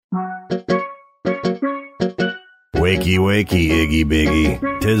Wakey, wakey, Iggy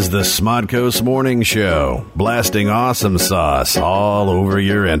Biggy. 'Tis the Smodcoast Morning Show, blasting awesome sauce all over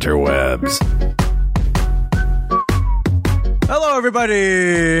your interwebs. Hello,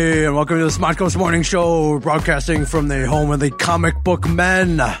 everybody, and welcome to the Smodcoast Morning Show, broadcasting from the home of the comic book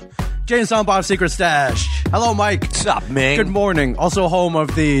men, Jay and Silent Bob's Secret Stash. Hello, Mike. What's up, man? Good morning. Also home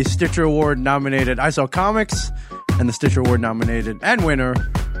of the Stitcher Award-nominated I Sell Comics, and the Stitcher Award-nominated and winner,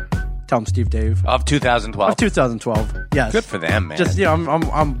 tell him Steve Dave. Of 2012. Of 2012, yes. Good for them, man. Just,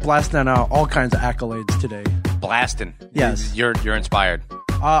 I'm blasting out all kinds of accolades today. Blasting. Yes. You're inspired.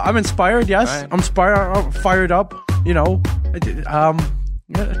 I'm inspired, yes. Right. I'm fired up, Good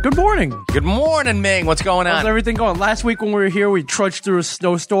morning. Good morning, Ming. What's going on? How's everything going? Last week when we were here, we trudged through a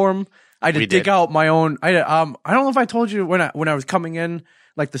snowstorm. I had to dig out my own. I don't know if I told you when I was coming in,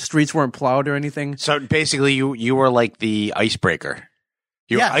 like the streets weren't plowed or anything. So basically, you were like the icebreaker.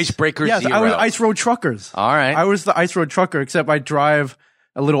 You were icebreaker Yes, zero. I was Ice Road Truckers. All right. I was the Ice Road Trucker, except I drive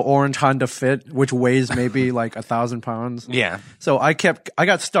a little orange Honda Fit, which weighs maybe like 1,000 pounds. Yeah. So I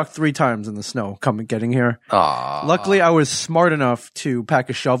got stuck 3 times in the snow coming here. Aww. Luckily, I was smart enough to pack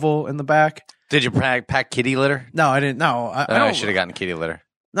a shovel in the back. Did you pack kitty litter? No, I didn't. No, I should have gotten kitty litter.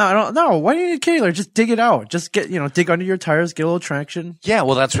 No, I don't. No, why do you need kitty litter? Just dig it out. Just dig under your tires, get a little traction. Yeah,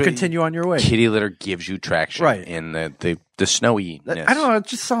 well, that's what continue on your way. Kitty litter gives you traction, right? In the snowy. I don't know. It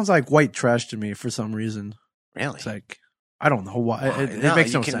just sounds like white trash to me for some reason. Really? It's like I don't know why. It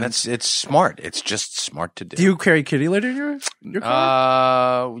makes no sense. It's smart. It's just smart to do. Do you carry kitty litter in your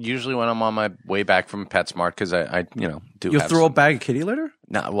car? Usually when I'm on my way back from PetSmart, because I do. You throw a bag of kitty litter?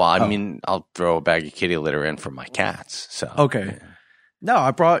 No, well, I mean, I'll throw a bag of kitty litter in for my cats. So okay. Yeah. No,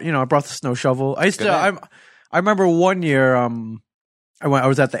 I brought the snow shovel. I remember one year, I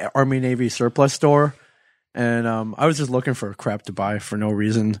was at the Army Navy surplus store, and I was just looking for crap to buy for no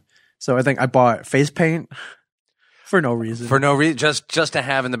reason. So I think I bought face paint for no reason. For no reason, just to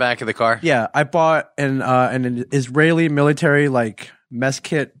have in the back of the car. Yeah, I bought an Israeli military like mess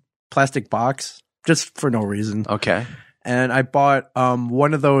kit plastic box just for no reason. Okay. And I bought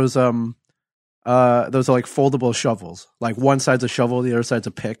one of those are like foldable shovels. Like one side's a shovel, the other side's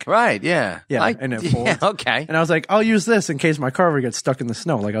a pick. Right, yeah. Yeah, and it folds. Yeah, okay. And I was like, I'll use this in case my car ever gets stuck in the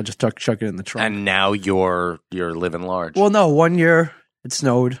snow. Like, I'll just chuck it in the trunk. And now you're living large. Well, no, one year it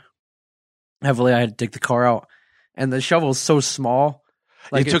snowed heavily. I had to dig the car out. And the shovel is so small.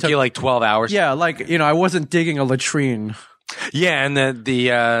 Like it took you like 12 hours? Yeah, like, I wasn't digging a latrine. Yeah, and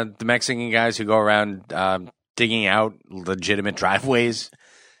the Mexican guys who go around digging out legitimate driveways.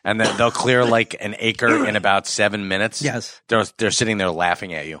 And then they'll clear like an acre in about 7 minutes. Yes, they're sitting there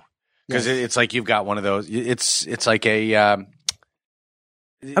laughing at you because it's like you've got one of those. It's like a. I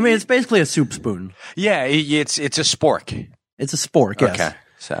mean, it's basically a soup spoon. Yeah, it's a spork. It's a spork. Yes. Okay,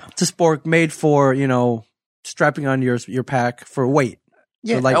 so it's a spork made for strapping on your pack for weight.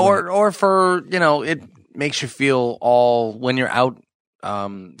 Yeah, or for it makes you feel all when you're out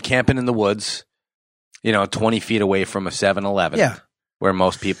camping in the woods. 20 feet away from a 7-Eleven. Yeah. Where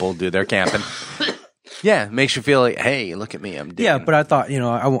most people do their camping. Yeah, it makes you feel like, hey, look at me, I'm digging. Yeah, but I thought,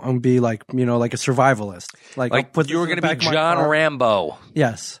 I want to be like, like a survivalist. Like you were going to be John Rambo.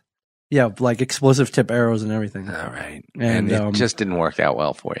 Yes. Yeah, like explosive tip arrows and everything. All right. And it just didn't work out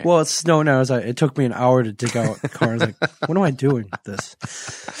well for you. Well, it's snow now. It took me an hour to dig out the car. I was like, what am I doing with this?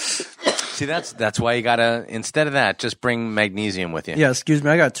 See, that's why you gotta, instead of that, just bring magnesium with you. Yeah, excuse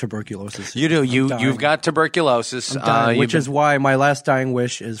me, I got tuberculosis. You do. You've got tuberculosis, which is why my last dying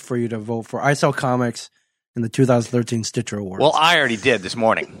wish is for you to vote for I Sell Comics in the 2013 Stitcher Awards. Well, I already did this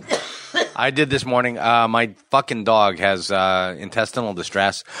morning. My fucking dog has intestinal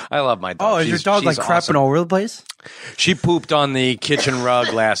distress. I love my dog. Oh, is your dog like crapping all over the place? She pooped on the kitchen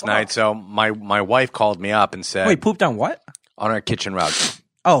rug last night, so my wife called me up and said, "Wait, pooped on what?" On our kitchen rug.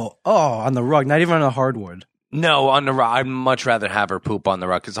 Oh, on the rug, not even on the hardwood. No, on the rug. I'd much rather have her poop on the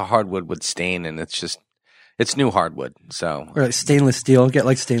rug because the hardwood would stain, and it's new hardwood. So or like stainless steel. Get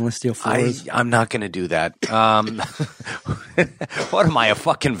like stainless steel floors. I'm not going to do that. What am I, a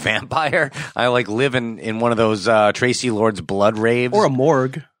fucking vampire? I like live in one of those Tracy Lord's blood raves, or a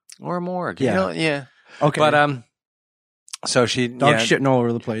morgue, Yeah, yeah. Okay, but so she dog shitting all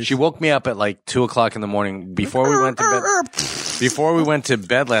over the place. She woke me up at like 2:00 in the morning before we went to bed. Before we went to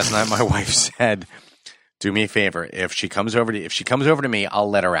bed last night, my wife said, "Do me a favor. If she comes over to me, I'll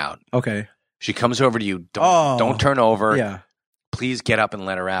let her out." Okay. She comes over to you. Don't turn over. Yeah. Please get up and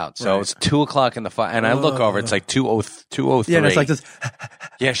let her out. So it's 2:00 in the and I look over. It's like 2:03. Yeah, and it's like this.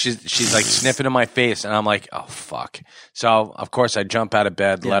 Yeah, she's like sniffing in my face, and I'm like, oh fuck. So of course I jump out of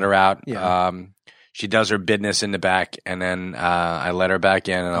bed, let her out. Yeah. She does her business in the back, and then I let her back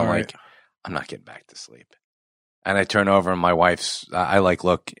in, and I'm like, I'm not getting back to sleep. And I turn over and my wife's, I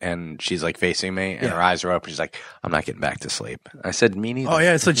look and she's like facing me and her eyes are open. She's like, I'm not getting back to sleep. I said, me neither. Oh,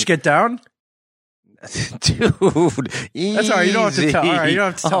 yeah. So did you get down? Dude, easy. That's all right. You don't have to tell. All right, you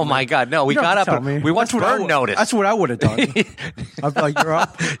don't have to tell Oh, my God. No, we got up and we watched Burn Notice. That's what I would have done. I'd be like, you're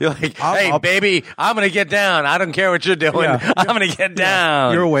up. You're like, hey, baby, I'm going to get down. I don't care what you're doing. Yeah. I'm going to get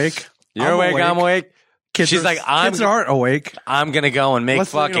down. You're awake. You're awake. I'm awake. She's like, kids aren't awake. I'm going to go and make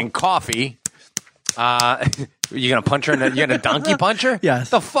fucking coffee. You gonna punch her? You gonna donkey punch her? Yes.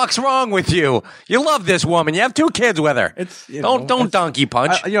 The fuck's wrong with you? You love this woman. You have 2 kids with her. Don't donkey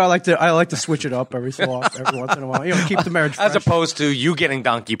punch. I like to switch it up every once in a while. Keep the marriage fresh. As opposed to you getting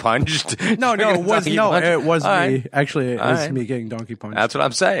donkey punched. No, it was me. Right. Actually, it was me getting donkey punched. That's what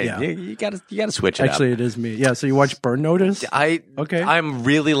I'm saying. Yeah. You gotta switch it up. Actually, it is me. Yeah. So you watch Burn Notice? Okay. I'm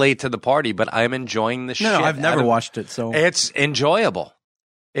really late to the party, but I'm enjoying the shit. No, I've never watched it. So it's enjoyable.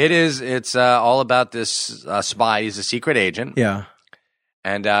 It is. It's all about this spy. He's a secret agent. Yeah.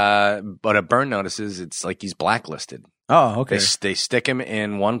 And but a Burn Notice is it's like he's blacklisted. Oh, okay. They stick him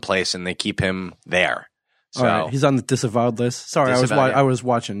in one place and they keep him there. So right. He's on the disavowed list. Sorry, I was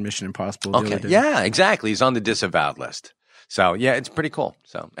watching Mission Impossible. Okay. Yeah, exactly. He's on the disavowed list. So yeah, it's pretty cool.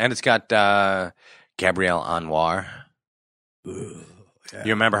 So and it's got Gabrielle Anwar. Ooh, yeah.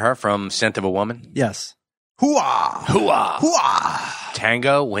 You remember her from Scent of a Woman? Yes. Hooah! Hooah! Hooah!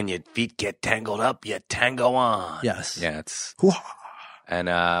 Tango, when your feet get tangled up, you tango on. Yes. Yeah, it's hooah.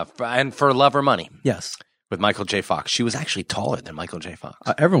 And for Love or Money. Yes. With Michael J. Fox. She was actually taller than Michael J. Fox.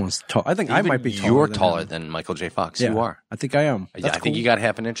 Everyone's tall. I think even I might be taller. You're taller than Michael J. Fox. Yeah, you are. I think I am. I think you got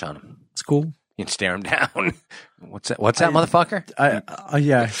half an inch on him. It's cool. You can stare him down. What's that motherfucker?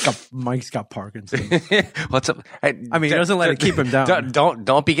 Yeah, Mike's got Parkinson's. What's up? He doesn't let it keep him down.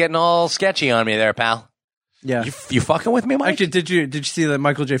 Don't be getting all sketchy on me there, pal. Yeah, you fucking with me, Mike? Actually, did you see that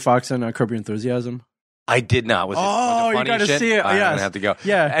Michael J. Fox on Curb Your Enthusiasm? I did not. Was it funny you got to see it. I'm yes. gonna have to go.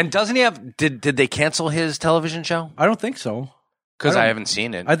 Yeah, and doesn't he have? Did they cancel his television show? I don't think so. Because I haven't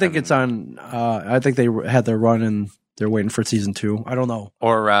seen it. I think it's on. I think they had their run and they're waiting for season 2. I don't know.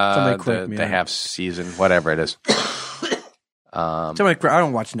 Or the half season, whatever it is. I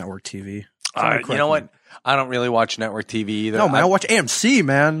don't watch network TV. You know what? I don't really watch network TV either. No, man, I watch AMC,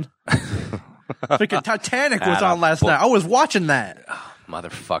 man. Freaking Titanic was on last night. I was watching that. Oh,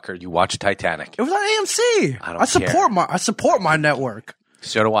 motherfucker, you watch Titanic. It was on AMC. I support my network.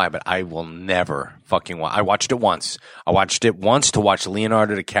 So do I, but I will never fucking watch. I watched it once. I watched it once to watch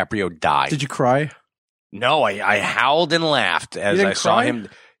Leonardo DiCaprio die. Did you cry? No, I howled and laughed as I saw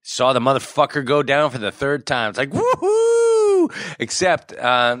the motherfucker go down for the 3rd time. It's like, woohoo! Except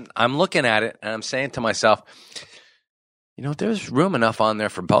I'm looking at it and I'm saying to myself, there's room enough on there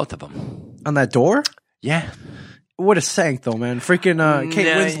for both of them. On that door? Yeah. It would have sank, though, man. Freaking Kate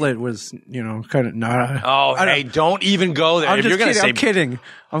Winslet was, kind of not. Hey, don't even go there. I'm kidding.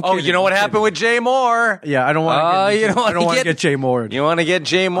 You know what happened with Jay Moore? Yeah, I don't want to get Jay Moore. You want to get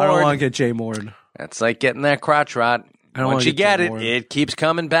Jay Moore? I don't want to get Jay Moore. That's like getting that crotch rot. Once you get it, it keeps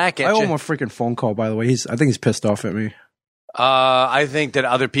coming back at you. I owe him a freaking phone call, by the way. I think he's pissed off at me. I think that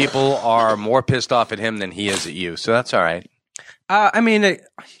other people are more pissed off at him than he is at you, so that's all right.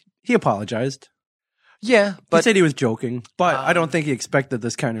 He apologized. Yeah, but he said he was joking, but I don't think he expected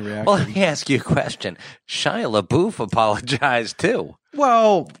this kind of reaction. Well, let me ask you a question. Shia LaBeouf apologized too.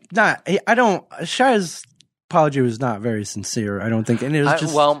 Well, Shia's apology was not very sincere. I don't think, and it was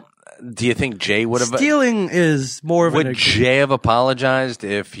just. Do you think Jay would have? Stealing is more of Would Jay have apologized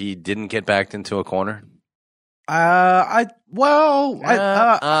if he didn't get backed into a corner? If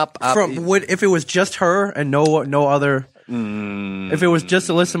it was just her and no other. If it was just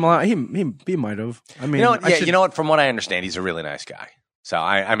Alyssa Milano, he might have. I mean, you know what? From what I understand, he's a really nice guy. So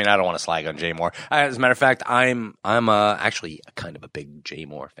I don't want to slag on Jay Moore. As a matter of fact, I'm actually kind of a big Jay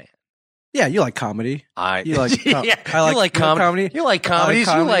Moore fan. Yeah, you like comedy. I like comedy. You like comedies.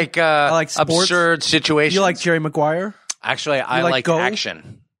 You like absurd situations. You like Jerry Maguire. Actually, I like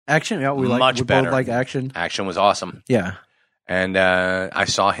action. Action, yeah, we both like action. Action was awesome. Yeah. And I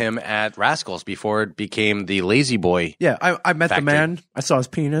saw him at Rascals before it became the Lazy Boy. Yeah, I met the man. I saw his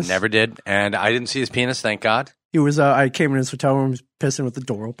penis. Never did, and I didn't see his penis. Thank God. He was. I came in his hotel room, pissing with the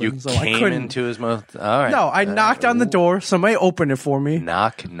door open. You came into his mouth. All right. No, I knocked on the door. Somebody opened it for me.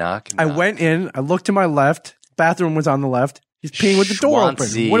 Knock. I went in. I looked to my left. Bathroom was on the left. He's peeing with the door open.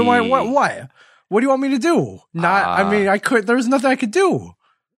 Why? What do you want me to do? I could. There was nothing I could do.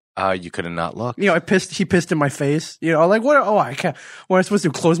 You could have not looked. He pissed in my face. What? Oh, I can't. What am I supposed to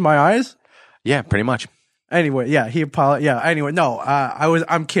do? Close my eyes? Yeah, pretty much. Anyway, yeah, he apologized. Yeah, anyway, no,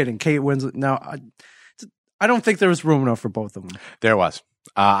 I'm kidding. Kate Winslet. No, I don't think there was room enough for both of them. There was.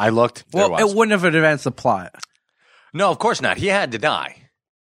 I looked. There was. It wouldn't have advanced the plot. No, of course not. He had to die.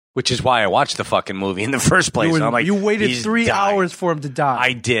 Which is why I watched the fucking movie in the first place. I'm like, you waited he's 3 dying. hours for him to die.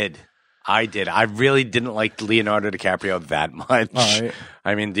 I did. I really didn't like Leonardo DiCaprio that much. All right.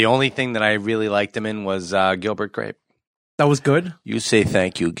 I mean, the only thing that I really liked him in was Gilbert Grape. That was good? You say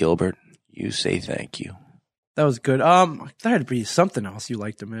thank you, Gilbert. You say thank you. That was good. There had to be something else you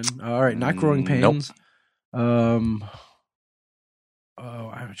liked him in. All right, Not Growing Pains. Nope.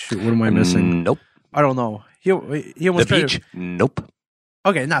 Shoot, what am I missing? Nope. I don't know. He almost The tried Beach? I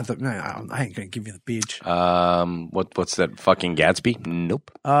ain't gonna give you The Beach. What's that fucking Gatsby?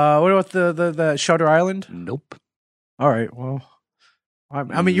 Nope. What about the Shutter Island? Nope. All right, well,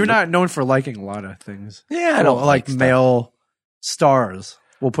 I mean, you're not known for liking a lot of things. Yeah, I don't like stuff. male stars.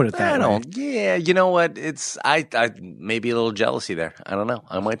 We'll put it that way. don't. Yeah, you know what? It's I maybe a little jealousy there. I don't know.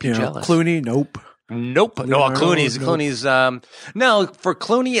 I might be jealous. Clooney, nope. Nope. No, Clooney's. No, for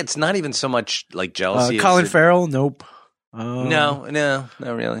Clooney, it's not even so much like jealousy. Colin Farrell, nope. No, not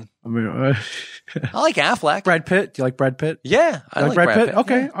really. I mean, I like Affleck. Brad Pitt. Do you like Brad Pitt? Yeah, I like Brad Pitt.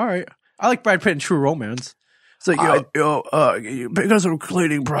 Okay, yeah. all right. I like Brad Pitt in True Romance. It's like because of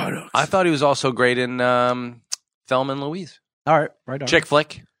cleaning products. I thought he was also great in Thelma and Louise. All right, right on. Chick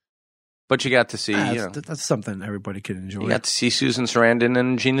flick. But you got to see, that's something everybody can enjoy. You got to see Susan Sarandon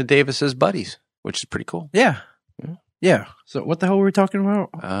and Gina Davis as buddies, which is pretty cool. Yeah. So what the hell were we talking about?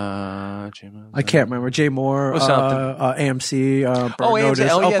 I can't remember. Jay Moore, AMC, Burn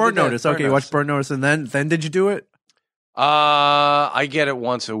Notice. Burn Notice. Okay, you watched Burn Notice, and then did you do it? I get it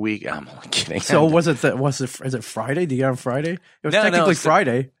once a week. I'm only kidding. So is it Friday? Do you get it on Friday? It was technically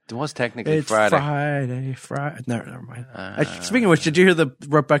Friday. It was technically Friday. Friday. Never mind. Speaking of which, did you hear that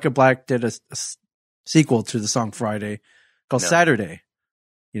Rebecca Black did a sequel to the song Friday called Saturday?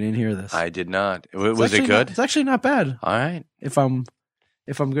 You didn't hear this. I did not. Was it good? It's actually not bad. All right. If I'm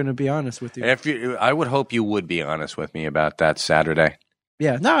going to be honest with you. I would hope you would be honest with me about that Saturday.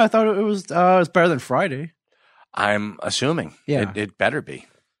 Yeah. No, I thought it was better than Friday. I'm assuming. Yeah. It better be.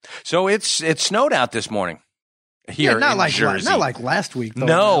 So it snowed out this morning here in Jersey. Not like last week, though.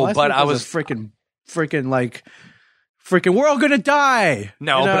 No, last but week I was freaking we're all gonna die.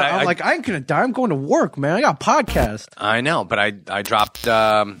 No, but I'm like, I ain't gonna die. I'm going to work, man. I got a podcast. I know, but I dropped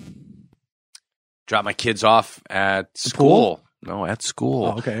my kids off at school. No, at school.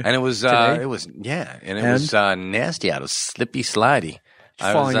 Oh, okay. And it was was nasty out. It was slippy slidey.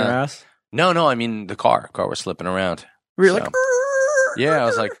 Falling your ass. No, I mean the car. The car was slipping around. Really? Yeah, I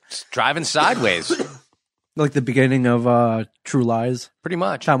was like driving sideways. Like the beginning of True Lies. Pretty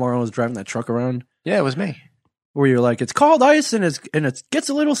much. Tom Arnold was driving that truck around. Yeah, it was me. Where you're like, it's called ice and it gets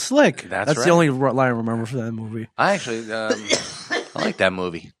a little slick. That's right. The only line I remember from that movie. I actually I like that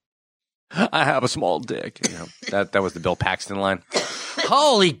movie. I have a small dick. You know, that was the Bill Paxton line.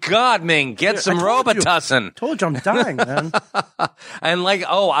 Holy God, Ming, get some Robitussin. Told you I'm dying, man. And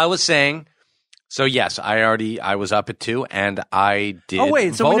I was saying, so yes, I was up at 2 and I did. Oh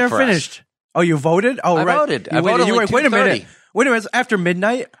wait, so we never finished. Us. Oh, you voted? Oh, I right. voted. You waited like wait a minute. Wait a minute. It's after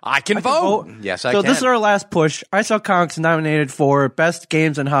midnight. I can vote. Yes, I can. So this is our last push. I Saw Comics nominated for Best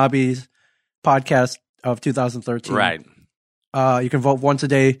Games and Hobbies podcast of 2013. Right. You can vote once a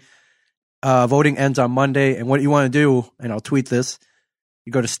day. Voting ends on Monday. And what you want to do, and I'll tweet this,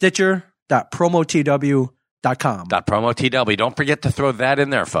 you go to Stitcher.promotw.com. .promotw. Don't forget to throw that in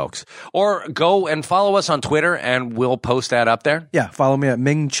there, folks. Or go and follow us on Twitter, and we'll post that up there. Yeah, follow me at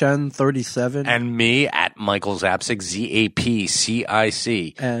MingChen37. And me at Michael Zapcic,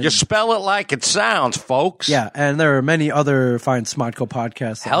 ZAPCIC. And you spell it like it sounds, folks. Yeah, and there are many other fine Smodco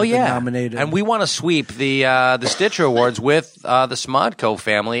podcasts that have been nominated. And we want to sweep the Stitcher Awards with the Smodco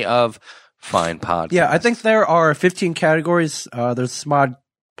family of fine podcasts. Yeah, I think there are 15 categories. There's Smod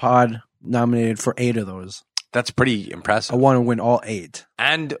Pod nominated for 8 of those. That's pretty impressive. I want to win all 8.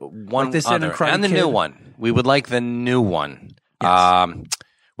 And one like other. And the new one. We would like the new one,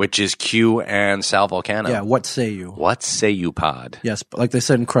 which is Q and Sal Volcano. Yeah, What Say You? What Say You Pod. Yes, but like they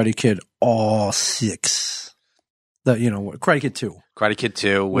said in Karate Kid, all 6. Karate Kid 2. Karate Kid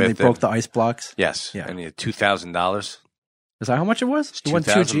 2. When they broke the ice blocks. Yes. Yeah. And he had $2,000. Is that how much it was? You won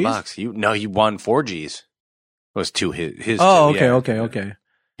 $2,000. No, he won 4 Gs. It was 2 his. Oh, two, okay.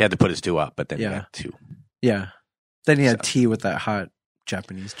 He had to put his 2 up, but then he got 2. Yeah. Then he had tea with that hot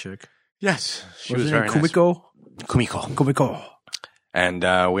Japanese chick. Yes. She was very nice. Kumiko? Kumiko. And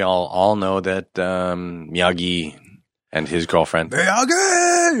we all know that Miyagi and his girlfriend.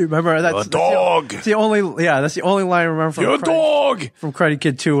 Miyagi! Remember that's dog. That's the only line I remember from dog from Karate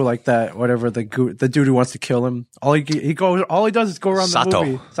Kid 2, like that. Whatever the dude who wants to kill him. All he does is go around the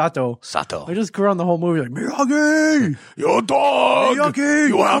movie. Sato. He just go around the whole movie like Miyagi. Your dog. Miyagi.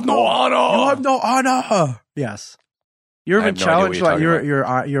 You have no honor. You have no honor. Yes. You ever I have been no idea what challenged? you're Like talking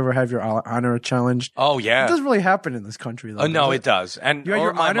about. you ever have your honor challenged? Oh It yeah. doesn't really happen in this country, though. Oh no, does it does. And You had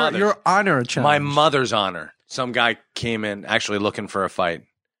or my mother's. your honor challenge. My mother's honor. Some guy came in actually looking for a fight.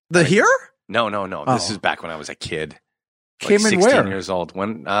 Here? No. This Oh. is back when I was a kid. Came like in 16 where? years old.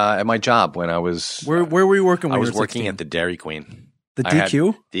 When at my job when I was Where were you working? I When was you were working 16? at the Dairy Queen. The I had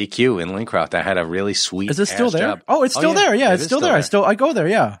DQ. DQ in Lincroft. I had a really sweet. Is it still ass there? job. Oh, it's still there. Yeah, it it's is still there. I go there.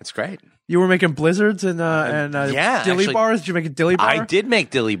 Yeah, It's great. you were making blizzards and yeah, dilly actually, bars. Did you make a dilly bar? I did make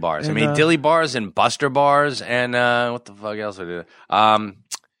dilly bars. And, I made dilly bars and Buster bars and what the fuck else I did?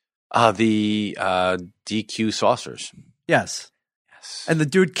 The DQ saucers. Yes. And the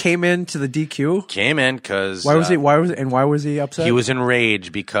dude came into the DQ. Came in because Why was he upset? He was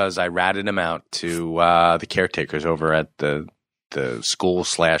enraged because I ratted him out to the caretakers over at the school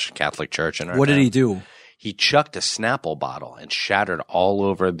 / Catholic church. What did he do? He chucked a Snapple bottle and shattered all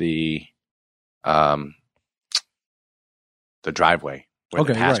over the driveway where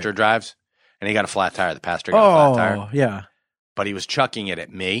the pastor drives. And he got a flat tire. The pastor got a flat tire. Oh, yeah. But he was chucking it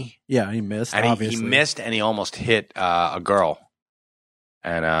at me. Yeah, he missed, And obviously. he missed and he almost hit a girl.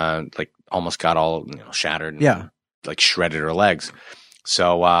 And almost got all shattered and shredded her legs.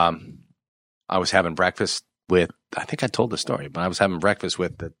 So I was having breakfast with, I think I told the story, but I was having breakfast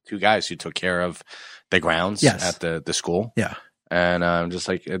with the two guys who took care of the grounds at the school. Yeah. And just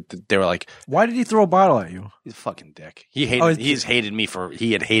like, they were like, why did he throw a bottle at you? he's a fucking dick. He had hated me for All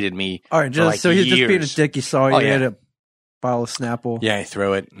right, for so he's years. just being a dick. He saw you had a bottle of Snapple. Yeah, he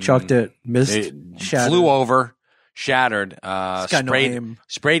threw it. Chucked it, missed, It shattered. flew over, shattered, got no aim.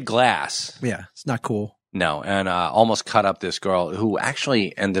 sprayed glass. Yeah, it's not cool. No, and almost cut up this girl who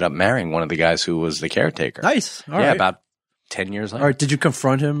actually ended up marrying one of the guys who was the caretaker. Nice. All right. About 10 years later. All right, did you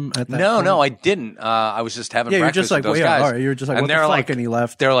confront him at that point? No, I didn't. I was just having you're breakfast just like, with those well, yeah, guys. all right, you're just like, and what the they're fuck? like, And he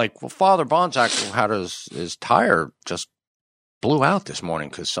left. They're like, well, Father Bonsack had his tire just blew out this morning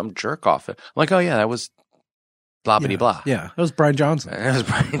because some jerk off it. I'm like, oh, yeah, that was blah, bitty blah. Yeah, that was Brian Johnson. And it was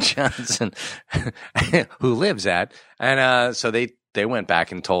Brian Johnson who lives at. And so they went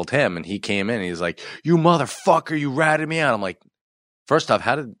back and told him, and he came in and he's like, you motherfucker, you ratted me out. I'm like, first off,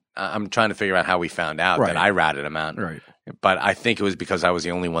 I'm trying to figure out how we found out that I ratted him out. Right. But I think it was because I was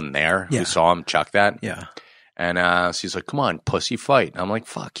the only one there Yeah. who saw him chuck that. Yeah. And so he's like, come on, pussy, fight. And I'm like,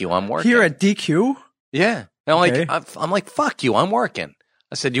 fuck you, I'm working. Here at DQ? Yeah. And Okay. I'm like, fuck you, I'm working.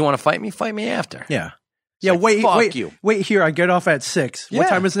 I said, you want to fight me? Fight me after. Yeah. He's like, fuck you. Wait here. I get off at 6. Yeah. What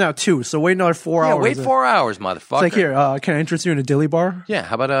time is it now? 2. So wait another 4 hours. Wait 4 hours, motherfucker. It's like, here, can I interest you in a dilly bar? Yeah.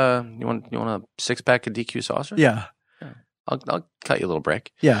 How about you want a 6-pack of DQ saucer? Yeah. I'll cut you a little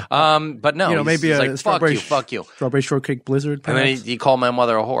break. Yeah. But no, maybe he's a like, strawberry fuck you. Strawberry shortcake blizzard, And then perhaps? he called my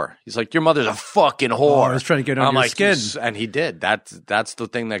mother a whore. He's like, your mother's a fucking whore. Oh, I was trying to get under your like, skin. And he did. That's the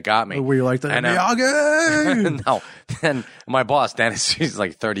thing that got me. Were you like that? And, Miyagi! no. Then my boss, Dennis, he's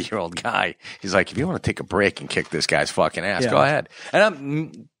like a 30-year-old guy. He's like, if you want to take a break and kick this guy's fucking ass, go ahead. And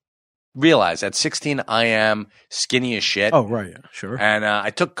I realized at 16, I am skinny as shit. Oh, right. Sure. And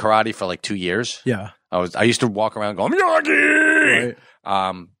I took karate for like 2 years. Yeah. I used to walk around going, Miyagi!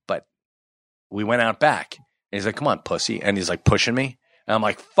 Right. But we went out back. And he's like, come on, pussy. And he's like pushing me. And I'm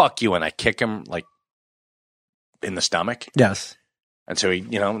like, fuck you. And I kick him like in the stomach. Yes. And so he,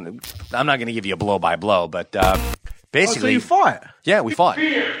 I'm not going to give you a blow by blow, but basically. So you fought? Yeah, we fought.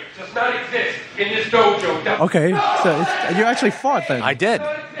 Fear does not exist in this dojo. Okay. So you actually fought then? I did.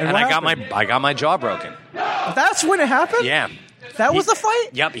 And what I got my jaw broken. That's when it happened? Yeah. That was the fight?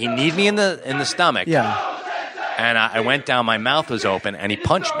 Yep. He kneed me in the stomach. Yeah. And I went down, my mouth was open, and he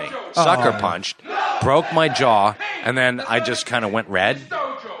punched me. Sucker punched, broke my jaw, and then I just kind of went red.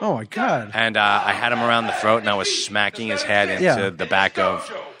 Oh, my God. And I had him around the throat, and I was smacking his head into the back of...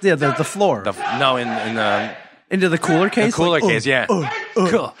 Yeah, the floor. in the... Into the cooler case? The cooler like, case, yeah.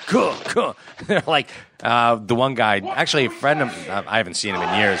 Cool. They're like, the one guy, actually a friend of... I haven't seen him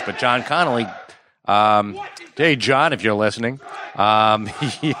in years, but John Connolly... hey, John, if you're listening.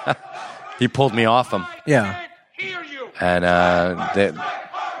 He pulled me off him. Yeah. And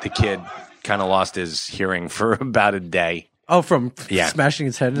the kid kind of lost his hearing for about a day. Oh, from smashing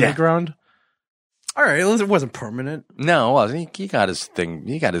his head into the ground? All right, it wasn't permanent. No, it wasn't. He got his thing.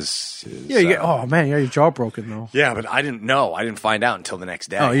 He got his oh, man, you got your jaw broken, though. Yeah, but I didn't know. I didn't find out until the next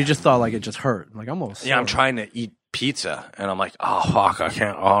day. Oh, you just thought like it just hurt. Like almost. Yeah, I'm trying to eat pizza, and I'm like, oh, fuck, I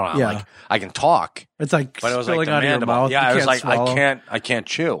can't. Oh, Yeah. like, I can talk. It's like But it was spilling like the out of your mandible. mouth. Yeah, You I was can't like, swallow. I can't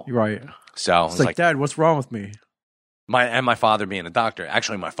chew. You're right. So I It's was like, Dad, what's wrong with me? my father being a doctor.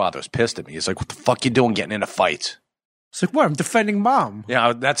 Actually, my father was pissed at me. He's like, what the fuck you doing getting into fights? It's like, what? I'm defending mom.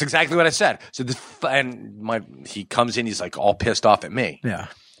 Yeah, that's exactly what I said. So he comes in, he's like all pissed off at me. Yeah.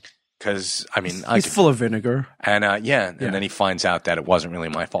 Because, I mean... He's full of vinegar. And, and then he finds out that it wasn't really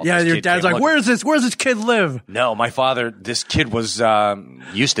my fault. Yeah, your dad's like, where's this kid live? No, my father, this kid was,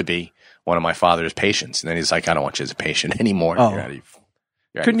 used to be one of my father's patients. And then he's like, I don't want you as a patient anymore. Oh.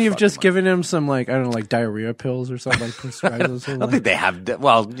 Couldn't you have just given him some, like, I don't know, like diarrhea pills or something? Like prescribed those I don't think they have that.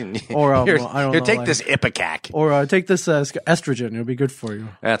 Well, or, here, I don't know, take like, this Ipecac. Or take this estrogen. It'll be good for you.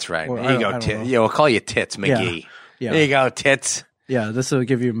 That's right. Or, Here you go. We'll call you Tits McGee. Yeah. There you go, Tits. Yeah, this will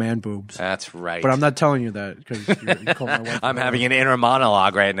give you man boobs. That's right. But I'm not telling you that because you called my wife. I'm having an inner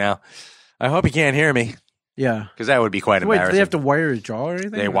monologue right now. I hope you can't hear me. Yeah. Because that would be quite embarrassing. Wait, do they have to wire your jaw or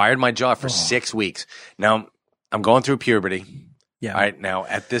anything? They wired my jaw for 6 weeks. Now, I'm going through puberty. Yeah. All right. Now,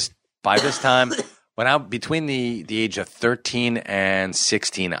 by this time, between the age of 13 and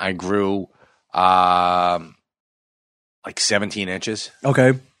 16, I grew like 17 inches.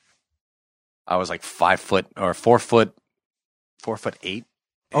 Okay. I was like 5 foot or 4 foot 8.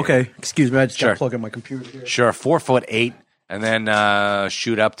 Okay. Excuse me. I just got Sure. to plug in my computer here. Sure. 4'8", and then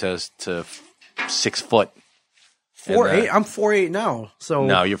shoot up to 6 foot. 4'8"? I'm 4'8" now. So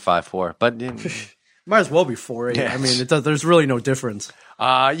No, you're 5'4", but might as well be 4'8". Yes. I mean, there's really no difference.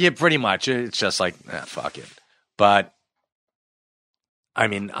 yeah, pretty much. It's just like fuck it. But I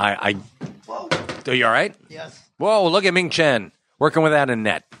mean, I Whoa. are you all right? Yes. Whoa, look at Ming Chen working without a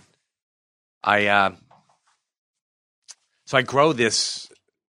net. So I grow this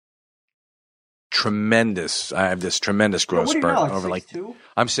tremendous. I have this tremendous growth What are you spurt now, over 6'2"?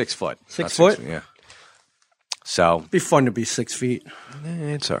 I'm 6 foot. 6 foot? Yeah. So It'd be fun to be 6 feet.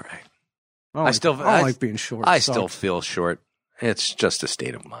 it's all right. I don't like being short. I It still sucks. feel short. It's just a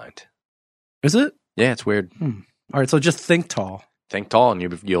state of mind. Is it? Yeah, it's weird. All right, so just think tall. Think tall and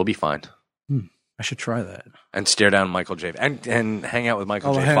you'll be fine. I should try that. And stare down Michael J. And hang out with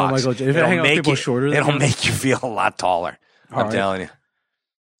Michael J. hang out with Fox. Michael J. If I hang out with people shorter than It'll him. make you feel a lot taller. I'm right. telling you.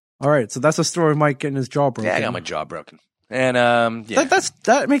 All right, so that's the story of Mike getting his jaw broken. Yeah, I got my jaw broken. And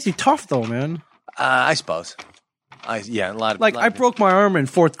That makes you tough though, man. I suppose. A lot of I broke my arm in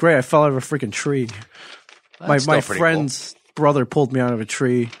 4th grade. I fell out of a freaking tree. That's My still pretty friend's brother pulled me out of a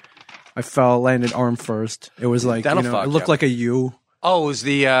tree. I fell, landed arm first. It was like That'll it fuck looked you. like a U. Oh, it was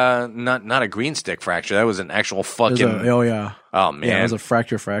the not a green stick fracture. That was an actual fucking. Oh yeah. Oh man, Yeah, it was a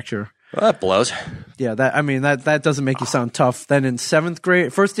fracture. Well, that blows. Yeah, that doesn't make you sound tough. Then in 7th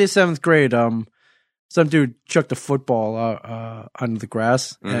grade, first day of 7th grade, some dude chucked a football onto the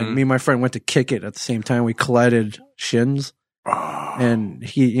grass, and me and my friend went to kick it at the same time. We collided shins, and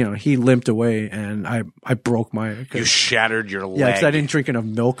he limped away, and I broke my. You shattered your leg. Yeah, because I didn't drink enough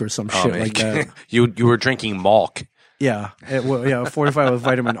milk or some shit man. like that. you were drinking malk. Yeah, fortified with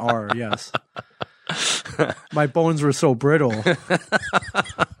vitamin R. Yes, my bones were so brittle.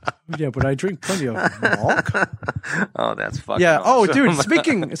 Yeah, but I drink plenty of milk. Oh, that's fucking. Yeah. Oh, awesome. dude.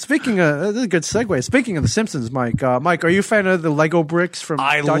 Speaking of, this is a good segue. Speaking of The Simpsons, Mike. Mike, are you a fan of the Lego bricks from?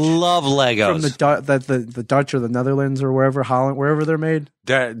 I Dutch, love Legos. from the Dutch or the Netherlands or wherever Holland, wherever they're made.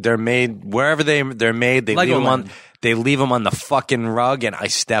 They're made wherever they're made. They leave them on. They leave them on the fucking rug, and I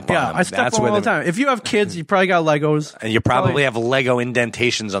step on them. I step on them all the time. If you have kids, you probably got Legos, and you probably have Lego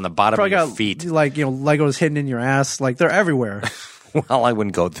indentations on the bottom of your got feet. like Legos hidden in your ass. Like they're everywhere. Well, I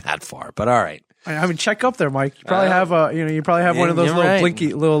wouldn't go that far, but all right. I mean, check up there, Mike. You probably have you probably have one of those you're little right.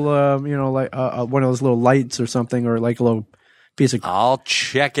 blinky little like one of those little lights or something, or like a little piece of I'll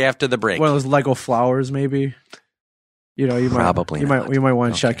check after the break. one of those Lego flowers, maybe. You Probably might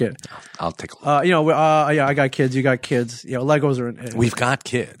want to check it. I'll take a look. I got kids. You got kids. Legos are We've got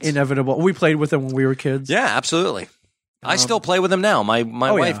kids. inevitable. We played with them when we were kids. Yeah, absolutely. I still play with them now. My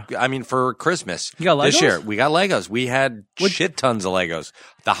wife, yeah. I mean, for Christmas You got this Legos? year, we got Legos. We had shit tons of Legos.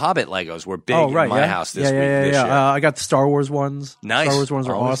 The Hobbit Legos were big in my house this week. This year. I got the Star Wars ones. Nice. Star Wars ones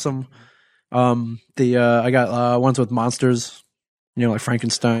are Always. awesome. I got ones with monsters. Like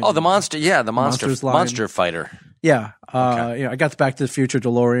Frankenstein. Oh, the monster! Yeah, the Monsters line. monster fighter. Yeah. Okay. I got the Back to the Future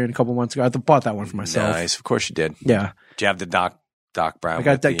DeLorean a couple months ago. I bought that one for myself. Nice, of course you did. Yeah. Do you have the Doc Brown? I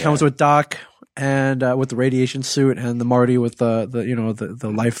got that comes with Doc and with the radiation suit and the Marty with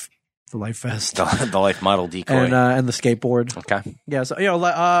the life vest the life model decoy and the skateboard. Okay. Yeah. So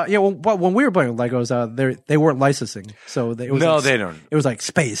when we were playing with Legos, they weren't licensing, so they don't. It was like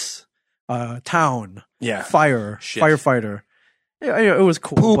space, town, Yeah. fire, Shit. firefighter. Yeah, it was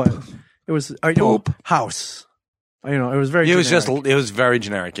cool, Poop. but it was house. It was very. It was generic. it was very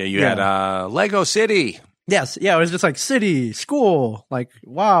generic. Yeah, you had Lego City, Yes, yeah, it was just like city, school. Like,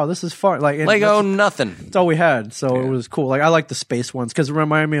 wow, this is fun. Like Lego nothing. That's all we had, so Yeah. it was cool. Like, I like the space ones because it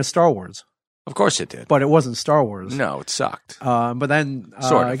reminded me of Star Wars, Of course it did. but it wasn't Star Wars. No, it sucked. But then,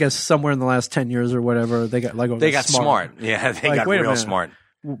 Sort of. I guess somewhere in the last 10 years or whatever, they got Lego. They got smart. Yeah, they got wait a real minute. smart.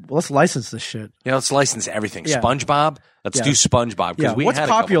 let's license this shit. Yeah, let's license everything. Yeah. SpongeBob. Let's do SpongeBob. Yeah, We what's had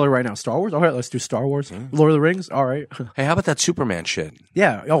popular right now? Star Wars? All right, let's do Star Wars. Lord of the Rings? All right. Hey, how about that Superman shit?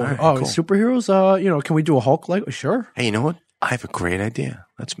 Yeah. Cool. Superheroes? Can we do a Hulk? Sure. Hey, you know what? I have a great idea.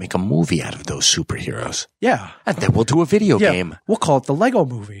 Let's make a movie out of those superheroes. Yeah. And then we'll do a video game. We'll call it the Lego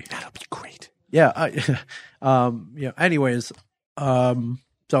Movie. That'll be great. Yeah. Anyways,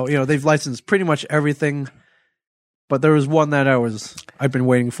 they've licensed pretty much everything. But there was one that I've been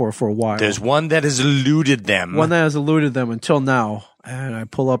waiting for a while. There's one that has eluded them. One that has eluded them until now. And I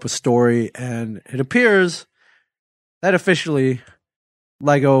pull up a story, and it appears that officially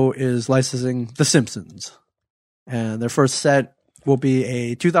Lego is licensing The Simpsons. And their first set will be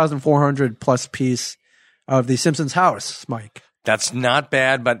a 2,400 plus piece of The Simpsons house, Mike. That's not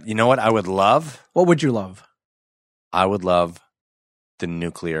bad, but you know what I would love? What would you love? I would love the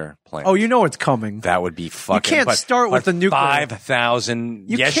nuclear plant. Oh, you know it's coming. That would be fucking. You can't start with the nuclear. 5,000.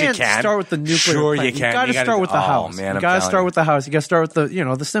 Yes, you can. Start with the nuclear. Sure, plant. you can. You got to start with the house. Man, you got to start with the house. You got to start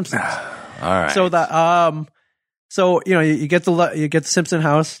with the Simpsons. All right. So that you get the Simpson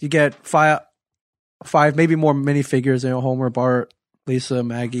house. You get five, maybe more minifigures. Homer, Bart, Lisa,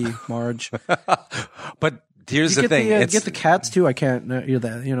 Maggie, Marge. But here's the thing: you get the cats too. I can't. Do you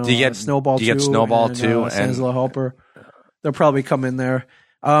get Snowball? Do you get Snowball and, too? Santa's Little Helper. They'll probably come in there.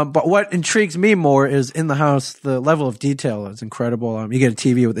 But what intrigues me more is in the house, the level of detail is incredible. You get a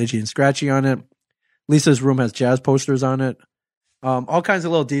TV with Itchy and Scratchy on it. Lisa's room has jazz posters on it. All kinds of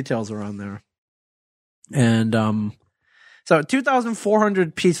little details are on there. And so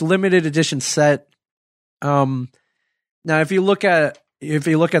 2,400 piece limited edition set. Now, if you look at the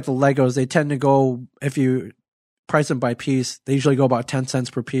Legos, they tend to go, if you price them by piece, they usually go about 10 cents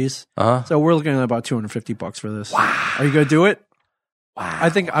per piece. So we're looking at about $250 for this. Wow. Are you gonna do it? Wow. I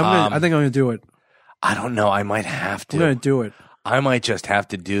think I'm gonna do it. I don't know. I might have to. I'm gonna do it. I might just have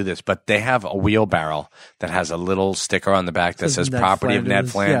to do this, but they have a wheelbarrow that has a little sticker on the back that says property of Ned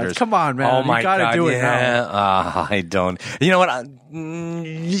Flanders. Yeah, come on, man. Oh my you gotta God. do it now. I don't. You know what?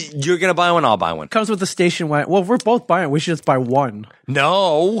 You're going to buy one. I'll buy one. Comes with the station wagon. Well, we're both buying it. We should just buy one.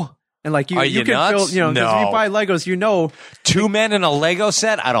 No. And Are you can nuts? build, No. if you buy Legos, Two men in a Lego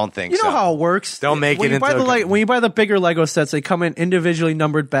set? I don't think so. You know how it works. They'll make when it you buy into when you buy the bigger Lego sets, they come in individually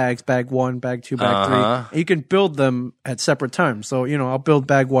numbered bags, bag 1, bag 2, bag 3. And you can build them at separate times. So, I'll build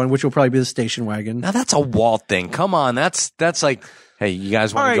bag 1, which will probably be the station wagon. Now that's a Walt thing. Come on. That's like, hey, you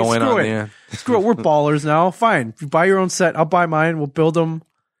guys want to go in on there? Screw it. We're ballers now. Fine. If you buy your own set, I'll buy mine. We'll build them.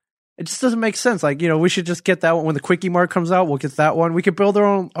 It just doesn't make sense. We should just get that one when the Quickie Mart comes out. We'll get that one. We could build our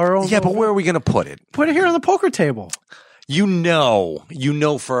own. Yeah, but where are we going to put it? Put it here on the poker table. You know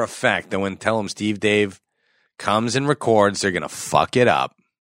for a fact that when Tell 'em Steve Dave comes and records, they're going to fuck it up.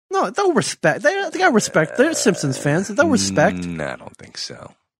 No, they'll respect. They got respect. They're Simpsons fans. They'll respect. I don't think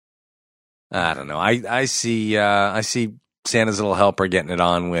so. I don't know. I see Santa's Little Helper getting it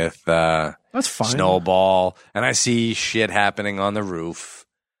on with That's fine. Snowball, and I see shit happening on the roof.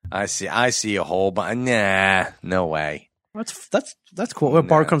 I see a whole bunch. Nah, no way. That's cool. When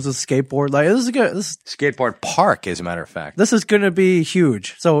Bart comes with a skateboard, this is good. This skateboard park, as a matter of fact. This is going to be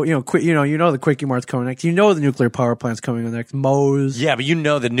huge. So the Quickie Mart's coming next. The nuclear power plant's coming next. Moe's. Yeah, but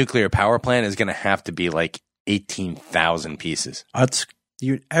the nuclear power plant is going to have to be like 18,000 pieces.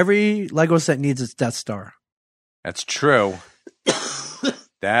 Every Lego set needs its Death Star. That's true.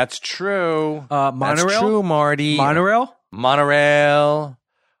 That's true. Monorail. That's true, Marty. Monorail.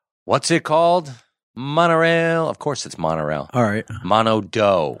 What's it called? Monorail. Of course, it's monorail. All right.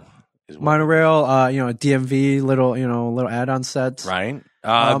 Mono-do. Monorail. DMV little add-on sets. Right.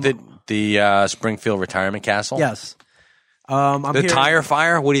 The Springfield Retirement Castle. Yes. The tire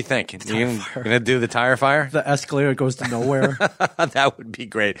fire. What do you think? You gonna do the tire fire? The escalator goes to nowhere. That would be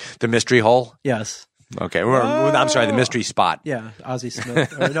great. The mystery hole. Yes. Okay. I'm sorry. The mystery spot. Yeah. Ozzie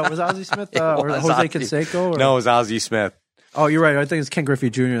Smith. Was Ozzie Smith or Jose Canseco? No, it was Ozzie Smith. Oh, you're right. I think it's Ken Griffey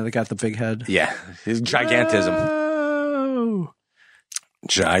Jr. that got the big head. Yeah, his gigantism. Oh.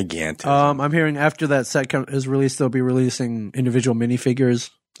 Gigantism. I'm hearing after that set is released, they'll be releasing individual minifigures.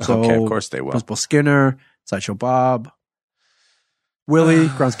 So, okay, of course they will. Principal Skinner, Sideshow Bob, Willie,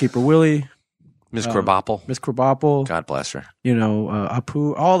 Groundskeeper Willie, Miss Krabappel. God bless her.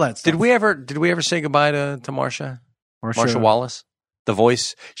 Apu, all that stuff. Did we ever say goodbye to Marsha? Marsha Wallace, the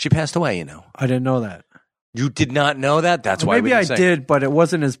voice. She passed away. I didn't know that. You did not know that? That's why maybe I did, but it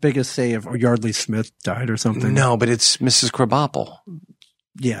wasn't as big as, say, if Yardley Smith died or something. No, but it's Mrs. Krabappel.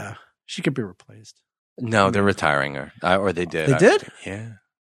 Yeah, she could be replaced. No, they're retiring her, or they did. They did? Yeah.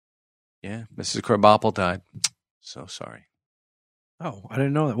 Mrs. Krabappel died. So sorry. Oh, I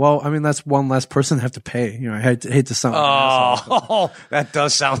didn't know that. Well, I mean, that's one less person to have to pay. I hate to sound like an asshole. Oh, that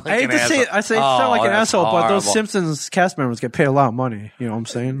does sound like an asshole. I sound like an asshole, but horrible. those Simpsons cast members get paid a lot of money. You know what I'm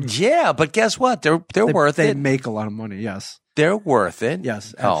saying? Yeah, but guess what? They're worth it. They make a lot of money, yes. They're worth it.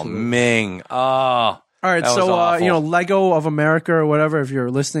 Yes, absolutely. Oh, Ming. Oh. All right, so, Lego of America or whatever, if you're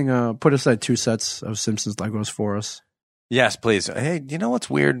listening, put aside 2 sets of Simpsons Legos for us. Yes, please. Hey, you know what's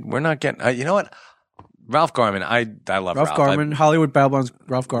weird? We're not getting, you know what? Ralph Garman. I love Ralph. Garman, Hollywood Babylon's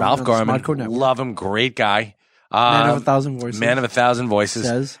Ralph Garman. Ralph Garman. Love him. Great guy. Man of 1,000 voices. Man of 1,000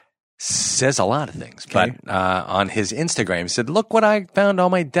 voices. Says a lot of things. Okay. But on his Instagram, he said, look what I found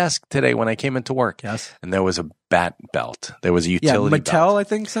on my desk today when I came into work. Yes. And there was a bat belt. There was a utility belt. Mattel, I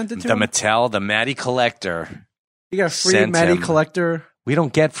think, sent it to him. The Mattel, the Matty Collector. You got a free Matty Collector. We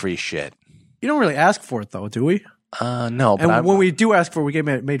don't get free shit. You don't really ask for it, though, do we? No. But and when we do ask for it, we get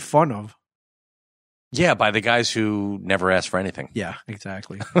made fun of. Yeah, by the guys who never ask for anything. Yeah,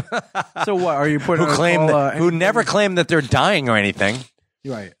 exactly. So what are you putting? Who never claim that they're dying or anything.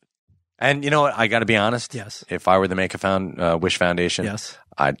 Right. And you know what? I got to be honest. Yes. If I were the Make a Wish Foundation, yes,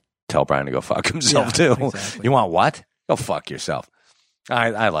 I'd tell Brian to go fuck himself too. Exactly. You want what? Go fuck yourself.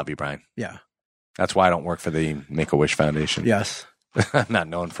 I love you, Brian. Yeah. That's why I don't work for the Make a Wish Foundation. Yes. I'm not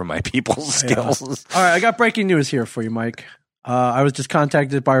known for my people's skills. Yeah. All right, I got breaking news here for you, Mike. I was just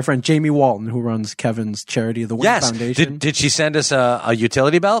contacted by our friend Jamie Walton, who runs Kevin's charity, the Win Foundation. Did she send us a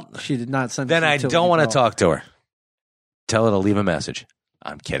utility belt? She did not send us a utility belt. Then I don't want to talk to her. Tell her to leave a message.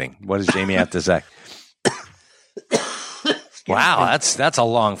 I'm kidding. What does Jamie have to say? Wow, that's a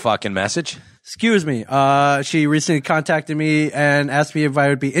long fucking message. Excuse me. She recently contacted me and asked me if I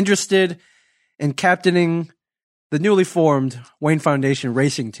would be interested in captaining the newly formed Wayne Foundation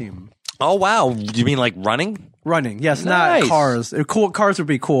racing team. Oh, wow. You mean like running? Running, yes, nice. Not cars. Cool cars would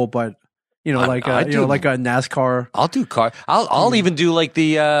be cool, but like a NASCAR. I'll do car. I'll even do like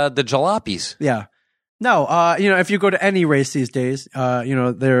the jalopies. Yeah. No, if you go to any race these days,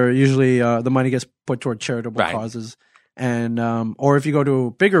 they're usually the money gets put toward charitable causes, and or if you go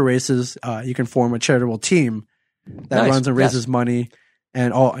to bigger races, you can form a charitable team that runs and raises money,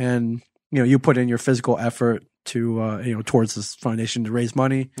 and you put in your physical effort to towards this foundation to raise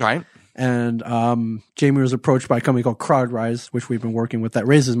money, right? And Jamie was approached by a company called CrowdRise, which we've been working with, that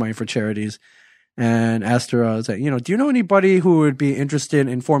raises money for charities, and asked her, do you know anybody who would be interested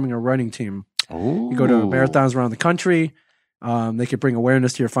in forming a running team? Ooh. You go to marathons around the country. They could bring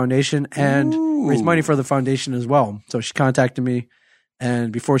awareness to your foundation and raise money for the foundation as well. So she contacted me,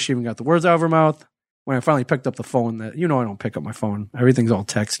 and before she even got the words out of her mouth, when I finally picked up the phone, I don't pick up my phone. Everything's all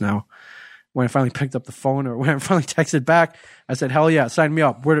text now. When I finally picked up the phone, or when I finally texted back, I said, hell yeah, sign me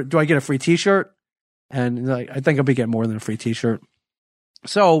up. Where do I get a free t-shirt? And I think I'll be getting more than a free t-shirt.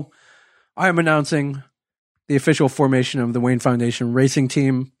 So I am announcing the official formation of the Wayne Foundation racing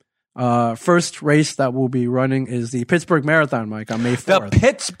team. First race that we'll be running is the Pittsburgh Marathon, Mike, on May 4th. The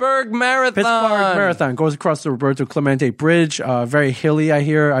Pittsburgh Marathon goes across the Roberto Clemente Bridge. Very hilly, I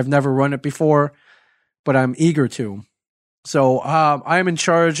hear. I've never run it before, but I'm eager to. So I am in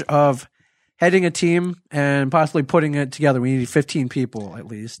charge of heading a team and possibly putting it together. We need 15 people at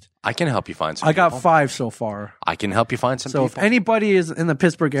least. I can help you find some people. I got 5 so far. I can help you find some people. So if anybody is in the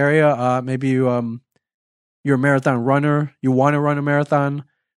Pittsburgh area, maybe you're a marathon runner, you want to run a marathon,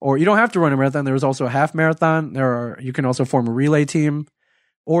 or you don't have to run a marathon. There's also a half marathon. You can also form a relay team.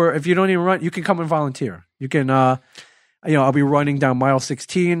 Or if you don't even run, you can come and volunteer. You can, I'll be running down mile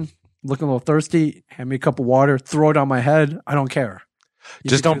 16, looking a little thirsty, hand me a cup of water, throw it on my head. I don't care.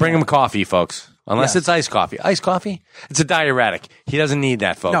 Just don't bring him coffee, folks. Unless it's iced coffee. Iced coffee? It's a diuretic. He doesn't need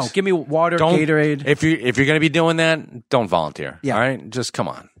that, folks. No, give me water, Gatorade. If you're going to be doing that, don't volunteer. Yeah. All right? Just come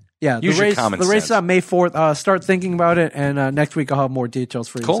on. Yeah, the race is on May 4th. Start thinking about it, and next week I'll have more details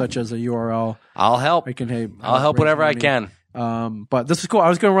for you, such as a URL. I'll help. I'll help whatever I can. But this is cool. I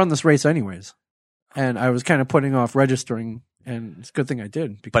was going to run this race anyways, and I was kind of putting off registering, and it's a good thing I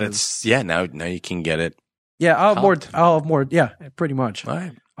did. But it's now you can get it. Yeah, I'll have more. Yeah, pretty much. All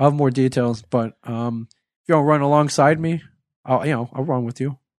right. I'll have more details. But if you don't run alongside me, I'll run with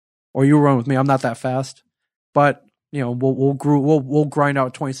you, or you run with me. I'm not that fast, but we'll grind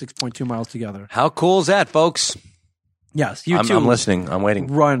out 26.2 miles together. How cool is that, folks? Yes, you too. I'm listening. I'm waiting.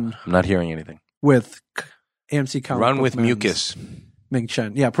 Run. I'm not hearing anything. With AMC Comic Run Book with Men's mucus. Ming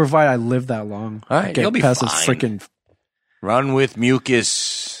Chen. Yeah, provide I live that long. All right, you'll be fine. Freaking Run with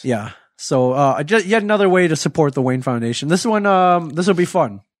mucus. Yeah. So just yet another way to support the Wayne Foundation. This one, this will be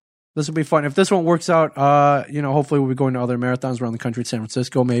fun. This will be fun. If this one works out, hopefully we'll be going to other marathons around the country, San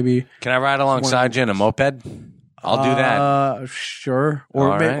Francisco, maybe. Can I ride alongside you in a moped? I'll do that. Sure.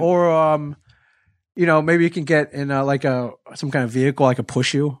 Or maybe you can get in like some kind of vehicle I could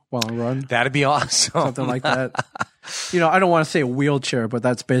push you while I run. That'd be awesome. Something like that. I don't want to say a wheelchair, but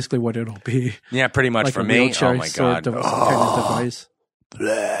that's basically what it'll be. Yeah, pretty much like for a me. wheelchair Oh my God. some kind of device.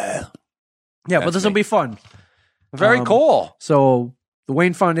 Yeah, but this will be fun. Very cool. So the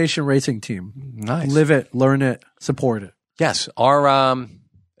Wayne Foundation Racing Team. Nice. Live it, learn it, support it. Yes. Our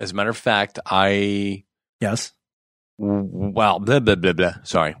as a matter of fact, Yes. Well, blah, blah, blah, blah.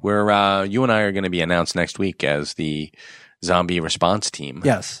 Sorry. We're you and I are going to be announced next week as the zombie response team.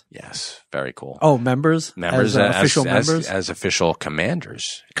 Yes. Yes. Very cool. Oh, members? Members as, official members? As official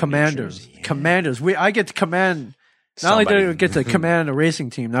commanders. Commanders. Yeah. Commanders. I get to command. Not only do I get to command a racing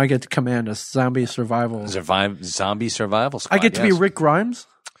team, now I get to command a zombie survival. Zombie survival squad. I get to be Rick Grimes.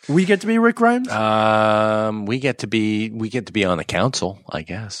 We get to be Rick Grimes. We get to be on the council, I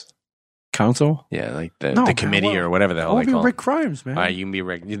guess. Council? Yeah, like the committee or whatever the hell they be call it. Rick Grimes, man. All right, you can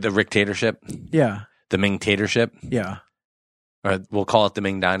be the Ricktatorship. Yeah. The Ming-tatorship. Yeah. Or we'll call it the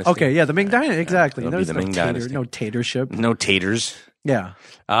Ming Dynasty. Okay, yeah, the Ming Dynasty. Exactly. It'll be the Ming Dynasty. No tatership. No taters. Yeah.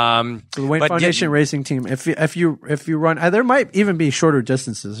 So the Wayne Foundation Racing Team. If you run, there might even be shorter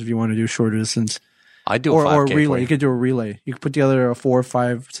distances if you want to do shorter distance. I do a 5K or relay. play. You could do a relay. You could put together a 4,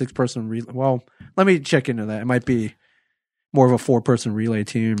 5, 6 person relay. Well, let me check into that. It might be more of a 4-person relay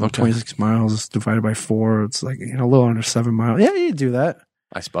team. Okay. 26 miles divided by 4. It's like a little under 7 miles. Yeah, you do that.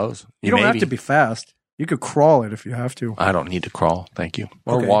 I suppose you don't have to be fast. You could crawl it if you have to. I don't need to crawl. Thank you.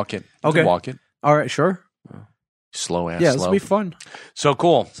 Or walk it. Okay. Walk it. All right. Sure. Slow ass. Yeah, this will be fun. So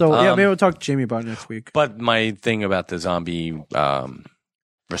cool. So maybe we'll talk to Jamie about it next week. But my thing about the zombie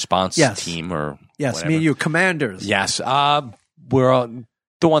response team or whatever. Me and you, commanders. Yes. We're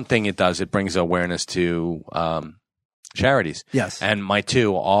the one thing it does. It brings awareness to charities. Yes. And my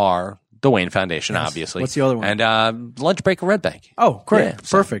two are the Wayne Foundation, obviously. What's the other one? And Lunch Break of Red Bank. Oh, great. Yeah,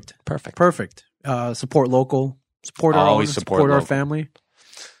 Perfect. Support local. Support our own. Support our family.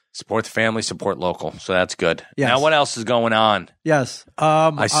 Support the family, support local. So that's good. Yes. Now, what else is going on? Yes.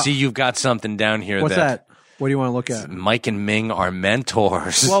 I see you've got something down here. What's that? What do you want to look at? Mike and Ming are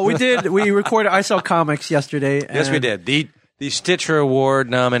mentors. Well, we recorded I Saw Comics yesterday. Yes, we did. The Stitcher Award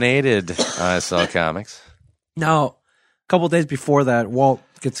nominated I Saw Comics. Now, a couple of days before that, Walt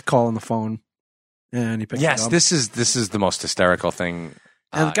gets a call on the phone, and he picks it up. Yes, this is the most hysterical thing.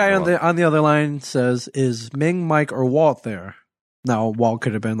 And the guy on the other line says, "Is Ming, Mike, or Walt there?" Now, Walt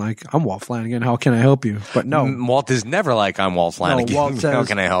could have been like, "I'm Walt Flanagan. How can I help you?" But no. Walt is never like, "I'm Walt Flanagan. No, Walt says, how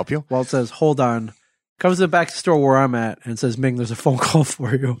can I help you?" Walt says, "Hold on." Comes to the back store where I'm at and says, "Ming, there's a phone call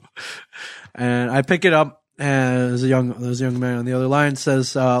for you." And I pick it up, and there's a young man on the other line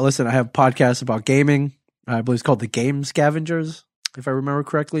says, "Listen, I have a podcast about gaming. I believe it's called The Game Scavengers, if I remember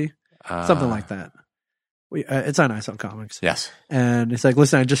correctly. Something like that. It's on ISO Comics." Yes. And it's like,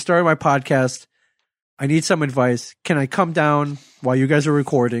 "Listen, I just started my podcast. I need some advice. Can I come down while you guys are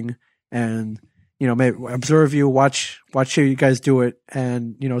recording and, maybe observe you, watch how you guys do it,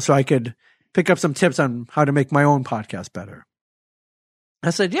 and, so I could pick up some tips on how to make my own podcast better?" I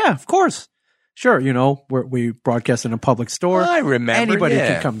said, "Yeah, of course. Sure. We broadcast in a public store. I remember. Anybody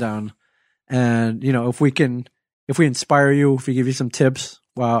can come down. And, if we inspire you, if we give you some tips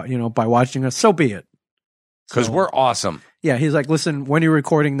while, by watching us, so be it." Because we're awesome. Yeah, he's like, "Listen, when are you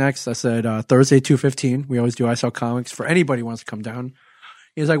recording next?" I said, Thursday, 2:15. We always do I Saw Comics for anybody who wants to come down.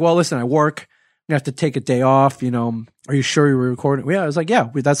 He's like, "Well, listen, I work. You have to take a day off. Are you sure you were recording?" Yeah, I was like, "Yeah,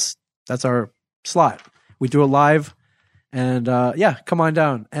 that's our slot. We do it live. And, come on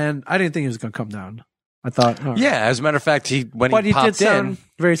down." And I didn't think he was going to come down. I thought, all right. Yeah, as a matter of fact, he did popped sound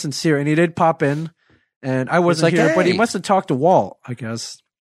very sincere, and he did pop in. And I wasn't here, but he must have talked to Walt, I guess.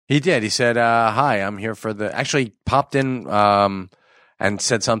 He did. He said, "Hi, I'm here for the." Actually, he popped in and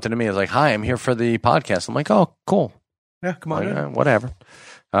said something to me. He was like, "Hi, I'm here for the podcast." I'm like, "Oh, cool. Yeah, come on in. Whatever.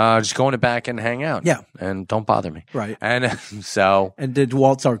 Just go in the back and hang out. Yeah, and don't bother me." Right. And so, and did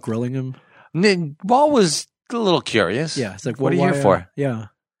Walt start grilling him? Walt was a little curious. Yeah, it's like, "What are you here for?" Yeah.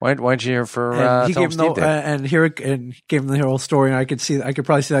 Why'd you here for? And he gave him and gave him the whole story, and I could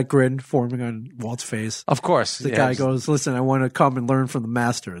probably see that grin forming on Walt's face. Of course, the guy goes, "Listen, I want to come and learn from the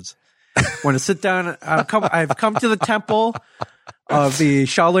masters. I want to sit down. I've come to the temple of the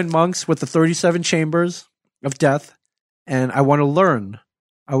Shaolin monks with the 37 chambers of death, and I want to learn.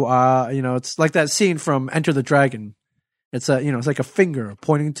 It's like that scene from Enter the Dragon. It's it's like a finger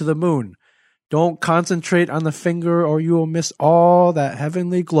pointing to the moon. Don't concentrate on the finger or you will miss all that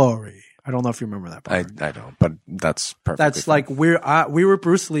heavenly glory." I don't know if you remember that part. I don't, but that's perfect. That's like we were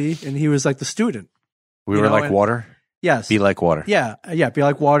Bruce Lee and he was like the student. We were like water? Yes. Be like water. Yeah. Be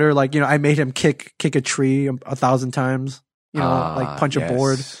like water. Like, I made him kick a tree 1,000 times, like punch a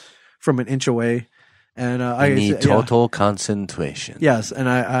board from an inch away. And I need total concentration. Yes, and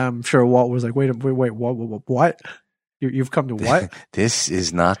I'm sure Walt was like, wait, what? You've come to what? This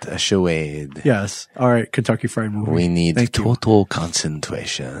is not a charade. Yes. All right, Kentucky Fried Movie. We need total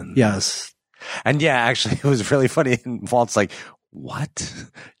concentration. Yes. And yeah, actually, it was really funny. And Walt's like, what?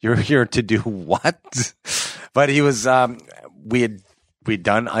 You're here to do what? But he was, we'd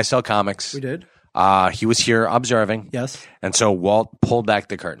done I Sell Comics. We did. He was here observing. Yes. And so Walt pulled back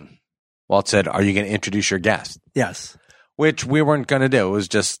the curtain. Walt said, are you going to introduce your guest? Yes. Which we weren't going to do. It was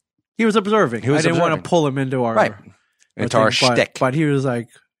just. He was observing. I didn't want to pull him into our. Right. Into our shtick. But he was like,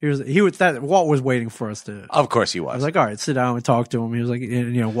 Walt was waiting for us to. Of course he was. I was like, all right, sit down and talk to him. He was like,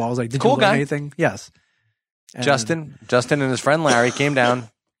 Walt was like, did you learn anything? Yes. And Justin and his friend Larry came down.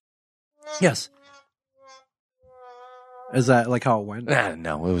 Yes. Is that like how it went?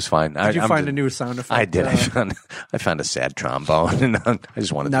 No, it was fine. Did you find a new sound effect? I did. I found a sad trombone, and I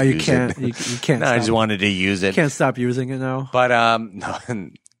just wanted to use it. You can't. No, I just wanted to use it. Can't stop using it now. But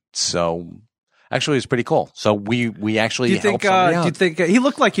so actually, it's pretty cool. So we actually helped somebody out. Do you think he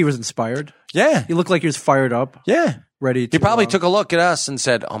looked like he was inspired? Yeah, he looked like he was fired up. Yeah, ready. To, he probably took a look at us and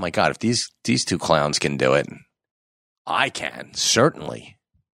said, "Oh my god, if these two clowns can do it, I can certainly."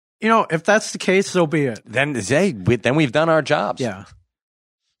 If that's the case, so be it. Then we've done our jobs. Yeah.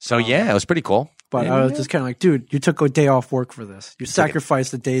 So yeah, it was pretty cool. But I was just kind of like, dude, you took a day off work for this. You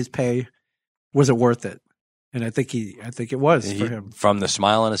sacrificed a day's pay. Was it worth it? And I think it was for him. From the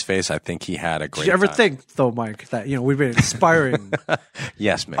smile on his face, I think he had a great. Did you ever time. think though, Mike, that we've been inspiring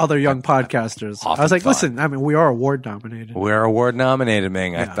yes, man. other young podcasters? I was like, listen, I mean, we are award nominated. We're award nominated,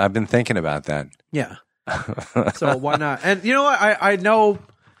 man. Yeah. I've been thinking about that. Yeah. So why not? And you know what? I know.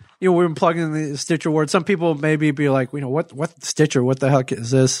 We've been plugging in the Stitcher Award. Some people maybe be like, what Stitcher? What the heck is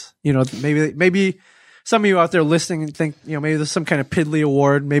this? Maybe some of you out there listening and think, maybe there's some kind of piddly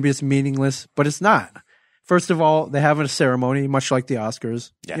award. Maybe it's meaningless, but it's not. First of all, they have a ceremony, much like the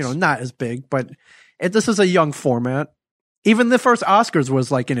Oscars. Yes. Not as big, but this is a young format. Even the first Oscars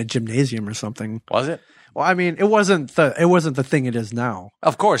was like in a gymnasium or something. Was it? Well, I mean, it wasn't the thing it is now.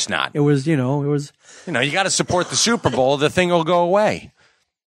 Of course not. It was, you got to support the Super Bowl. The thing will go away.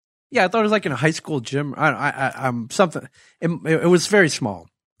 Yeah, I thought it was like in a high school gym. I'm something. It was very small.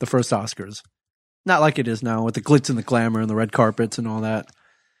 The first Oscars, not like it is now with the glitz and the glamour and the red carpets and all that.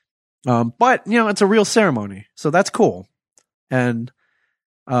 But it's a real ceremony, so that's cool. And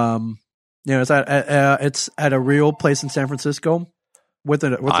it's at a real place in San Francisco with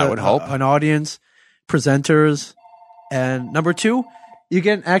an audience, presenters, and number 2, you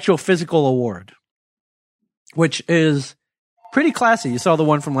get an actual physical award, which is pretty classy. You saw the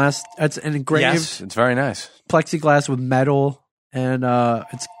one from last. It's an engraved. Yes, it's very nice. Plexiglass with metal, and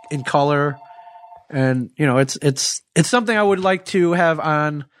it's in color, and it's something I would like to have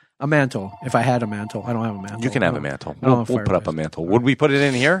on a mantle if I had a mantle. I don't have a mantle. You can have a mantle. We'll put up a mantle. Would we put it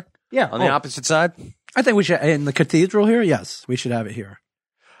in here? Yeah, on the opposite side. I think we should in the cathedral here. Yes, we should have it here.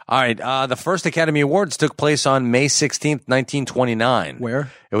 All right. The first Academy Awards took place on May 16th, 1929.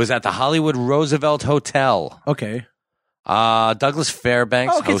 Where? It was at the Hollywood Roosevelt Hotel. Okay. Douglas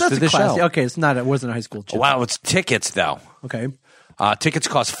Fairbanks hosted the show. Okay, it wasn't a high school gym. Wow, it's tickets though. Okay. Tickets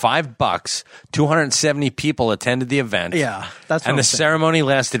cost $5. 270 people attended the event. Yeah, that's. And the ceremony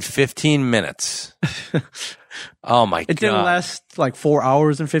lasted 15 minutes. Oh my god! It didn't last like 4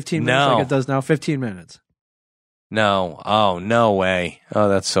 hours and 15 minutes like it does now. 15 minutes. No. Oh no way. Oh,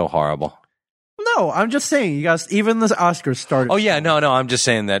 that's so horrible. No, I'm just saying, you guys. Even the Oscars started. Oh yeah, no. I'm just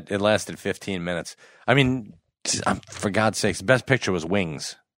saying that it lasted 15 minutes. I mean, for God's sakes, the best picture was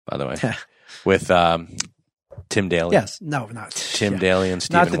Wings, by the way, with Tim Daly. Yes, not Tim Daly and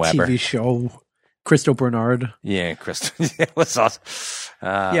Steven Weber. Not the TV show. Christo Bernard. Yeah, Christo. It was awesome.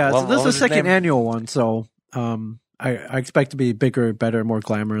 So this is the second annual one, so I expect to be bigger, better, more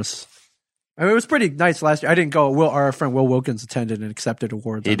glamorous. I mean, it was pretty nice last year. I didn't go. Our friend Will Wilkins attended and accepted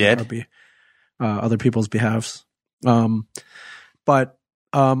awards. He did? Other people's behalfs. But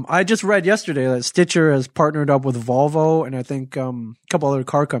I just read yesterday that Stitcher has partnered up with Volvo and I think a couple other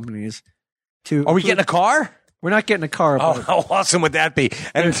car companies. Are we getting a car? We're not getting a car. Oh, how awesome would that be?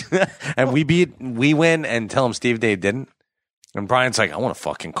 And we win and tell them Steve Dave didn't. And Brian's like, I want a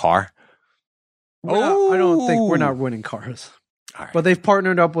fucking car. I don't think we're not winning cars. All right. But they've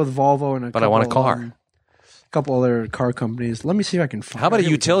partnered up with Volvo and I want a car. A couple other car companies. Let me see if I can find. How about a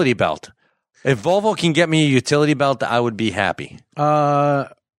utility belt? If Volvo can get me a utility belt, I would be happy.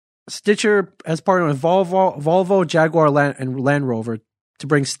 Stitcher has partnered with Volvo, Jaguar, and Land Rover to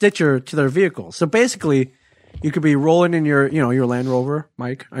bring Stitcher to their vehicles. So basically, you could be rolling in your Land Rover,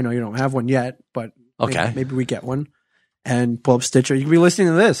 Mike. I know you don't have one yet, but maybe we get one and pull up Stitcher. You could be listening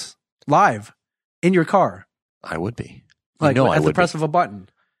to this live in your car. I would be. Like I at the would press be. of a button.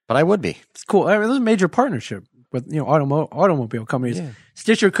 But I would be. It's cool. I mean, there's a major partnership with automobile companies. Yeah.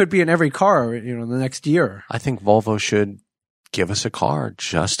 Stitcher could be in every car, in the next year. I think Volvo should give us a car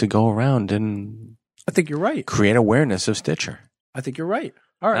just to go around and I think you're right. create awareness of Stitcher. I think you're right.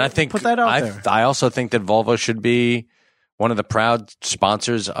 All right, And I think put that out there. I also think that Volvo should be one of the proud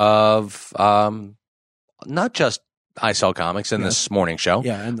sponsors of not just I Sell Comics and this morning show,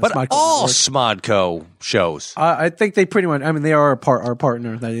 and the but Smodco all Network. Smodco shows. I think they pretty much. I mean, they are our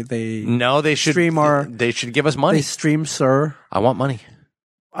partner. They No, they should stream our. They should give us money. They stream, sir. I want money.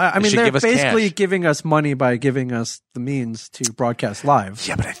 I mean, should they're give us basically cash. giving us money by giving us the means to broadcast live.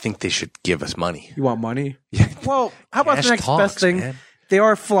 Yeah, but I think they should give us money. You want money? Yeah. Well, how about Cash the next talks, best thing? man. They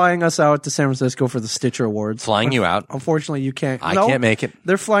are flying us out to San Francisco for the Stitcher Awards. Flying you out. Unfortunately, you can't. I can't make it.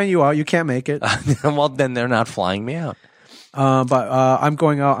 They're flying you out. You can't make it. Well, then they're not flying me out. But I'm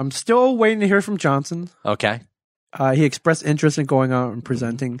going out. I'm still waiting to hear from Johnson. Okay. He expressed interest in going out and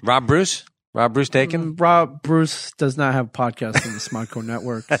presenting. Rob Bruce taken? Rob Bruce does not have a podcast on the Smodco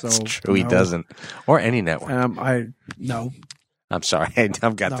Network. That's so, true. He no. doesn't. Or any network. No. I'm sorry.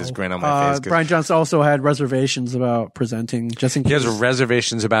 I've got this grin on my face. 'Cause Brian Johnson also had reservations about presenting, just in he case. has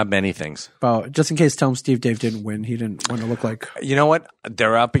reservations about many things. Just in case, tell him Steve Dave didn't win. He didn't want to look like. You know what?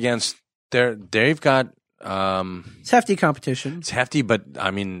 They're up against. They've got. It's hefty competition, It's hefty, but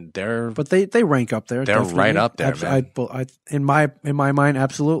I mean they're but they rank up there. They're definitely. right up there, man. In my mind,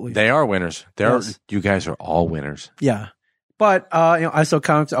 absolutely. they are winners. Yes. You guys are all winners. Yeah, but I Saw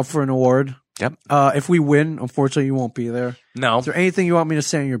Comics up for an award. Yep. If we win, unfortunately, you won't be there. No. Is there anything you want me to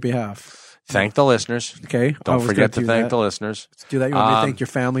say on your behalf? Thank the listeners. Okay. Don't forget to do thank that. the listeners. Let's do that. You want me to thank your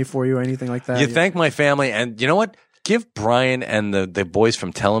family for you or anything like that? You thank my family, and you know what? Give Brian and the boys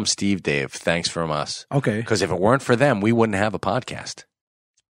from Tell 'em Steve Dave thanks from us. Okay. Because if it weren't for them, we wouldn't have a podcast.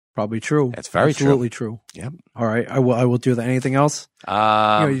 Probably true. That's very Absolutely true. Yep. All right. I will do that. Anything else?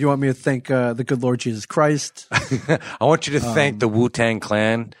 You want me to thank the good Lord Jesus Christ? I want you to thank the Wu-Tang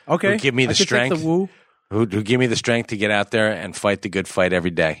Clan. Okay. Who give me the I could thank strength. the Wu. Who give me the strength to get out there and fight the good fight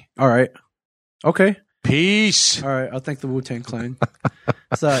every day. All right. Okay. Peace. All right. I'll thank the Wu-Tang Clan.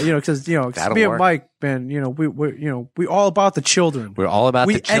 So, because That'll me work. and Mike, man, we all about the children. We're all about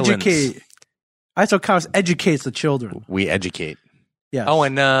We the chillins. educate. I Saw Comics educates the children. We educate. Yes. Oh,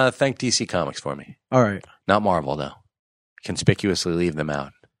 and thank DC Comics for me. All right. Not Marvel, though. Conspicuously leave them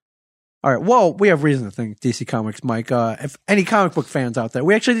out. All right. Well, we have reason to thank DC Comics, Mike. If any comic book fans out there,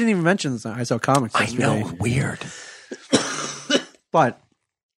 we actually didn't even mention this on I Saw Comics yesterday. I know. Weird. But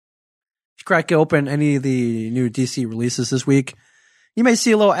if you crack open any of the new DC releases this week, you may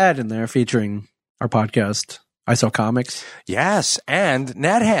see a little ad in there featuring our podcast, I Saw Comics, Yes, and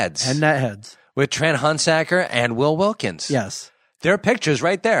Netheads. and Netheads. with Trent Hunsaker and Will Wilkins. Yes. There are pictures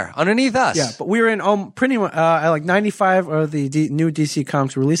right there underneath us. Yeah, but we were in pretty much like 95 of the new DC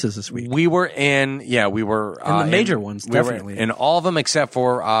Comics releases this week. We were in the major ones, we were definitely. in all of them except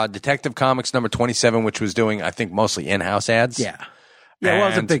for Detective Comics number 27, which was doing, I think, mostly in-house ads. Yeah. Yeah, well, it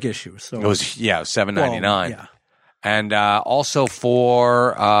was a And big issue. So It was $7.99. Well, yeah. And also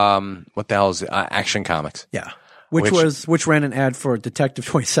for what the hell is it? Action Comics. Yeah. Which ran an ad for Detective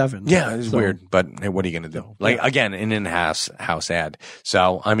 27. Yeah, it's So, weird, but hey, what are you going to do? Like again, an in-house ad.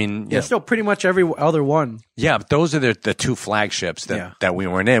 So I mean, Yeah, still pretty much every other one. yeah, but those are the two flagships that we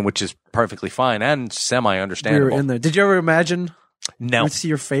weren't in, which is perffically fine and We semi-understandable. were in there. Did you ever imagine No, we'd see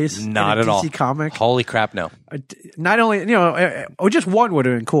your face not in at a all. DC comic? Holy crap, no! Not only, just one would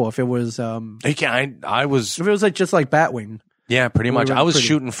have been cool if it was You can't, I was, if it was like just like Batwing. yeah, pretty much. would've I was pretty-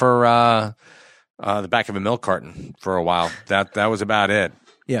 shooting for the back of a milk carton for a while. That was about it.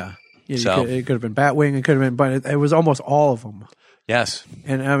 Yeah. Yeah, So- it could have been Batwing. It could have been, but it was almost all of them. Yes.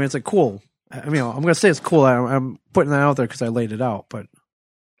 And I mean, it's like cool. I mean, I'm going to say it's cool. I'm putting that out there because I laid it out. But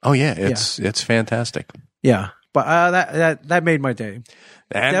Oh yeah, it's fantastic. yeah, but that made my day.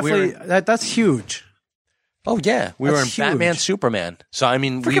 And Definitely, that's huge. we were in That's Batman, huge. Superman. So I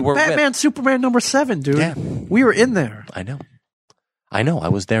mean, we Freaking were Batman, Superman number 7, dude. Yeah. We were in there. I know. I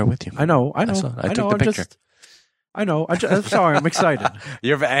was there with you. I know. I took the I'm picture. I'm sorry. I'm excited.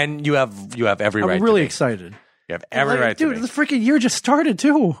 You have every right. I'm really to be. excited. You have every Like, right dude. to be. The freaking year just started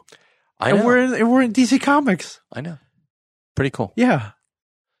too. I know. And we're in DC Comics. I know. Pretty cool. Yeah.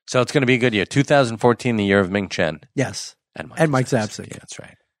 So it's going to be a good year. 2014, the year of Ming Chen Yes. and Mike Zapsik. Yeah, that's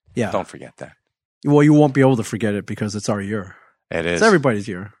right. Yeah. Don't forget that. Well, you won't be able to forget it because it's our year. It is. It's everybody's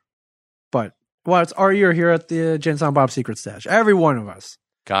year. But it's our year here at the Jen Silent Bob Secret Stash. Every one of us.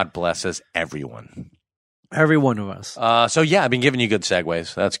 God blesses everyone. Every one of us. So yeah, I've been giving you good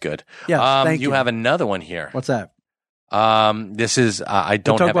segues. That's good. Yes, thank you. have another one here. What's that? This is I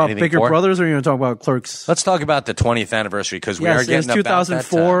don't talk have about anything Bigger for. Brothers, or are you going to talk about Clerks? Let's talk about the 20th anniversary because we are Yes, it was getting about that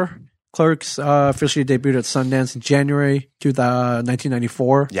 2004. time. Clerks officially debuted at Sundance in January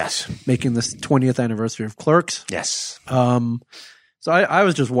 1994. Yes. Making this 20th anniversary of Clerks. Yes. So I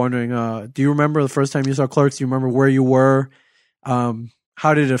was just wondering, do you remember the first time you saw Clerks? Do you remember where you were?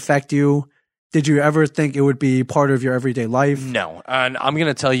 How did it affect you? Did you ever think it would be part of your everyday life? No. And I'm going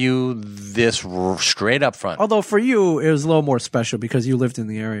to tell you this straight up front. Although for you, it was a little more special because you lived in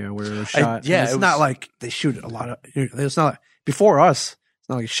the area where it was shot. Yeah, it's not like they shoot a lot of. It's not before us. It's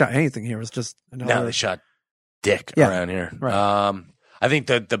not like they shot anything here. It was just another. No, they shot dick Yeah, around here. right. I think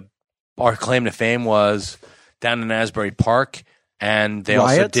our claim to fame was down in Asbury Park, and they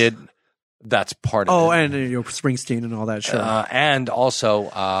also Riots? did. That's part of Oh, it. and Springsteen and all that shit. And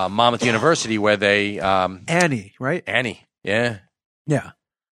also Monmouth University, where they Annie, right? Annie, yeah. Yeah.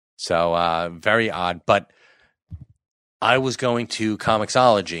 So very odd, but I was going to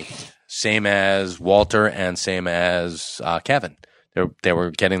Comixology, same as Walter and same as Kevin. They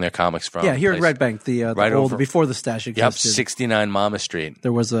were getting their comics from Yeah, here in place. Red Bank, the Right old over- before the stash Yep, existed. 69 Monmouth Street.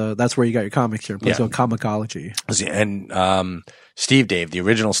 There was that's where you got your comics here. A place Yeah. called Comicology. And Steve Dave, the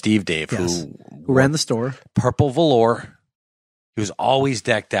original Steve Dave, Yes. who Who ran the store? purple velour. He was always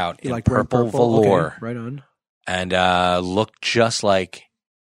decked out You in like wearing purple velour Okay, right on. and looked just like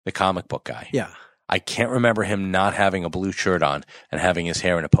the comic book guy. Yeah. I can't remember him not having a blue shirt on and having his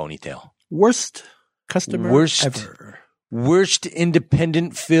hair in a ponytail. Worst customer Worst. ever. Worst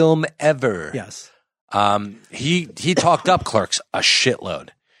independent film ever. Yes. He talked up Clerks a shitload.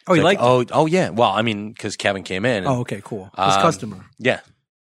 Oh, you Like, liked it? oh yeah. Well, I mean, because Kevin came in. Oh, okay, cool. His customer. Yeah.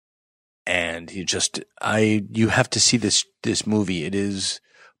 And you have to see this movie. It is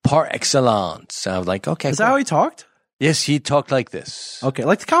par excellence. I was like, okay. Is cool. that how he talked? Yes, he talked like this. Okay,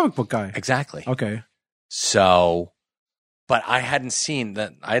 like the comic book guy. Exactly. Okay. So, but I hadn't seen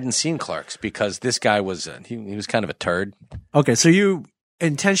Clerks because this guy was he was kind of a turd. Okay, so you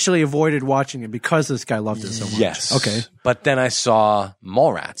intentionally avoided watching it because this guy loved it so much. Yes. Okay. But then I saw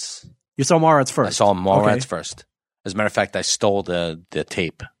Mallrats. You saw Mallrats first. I saw Mallrats Okay. first. As a matter of fact, I stole the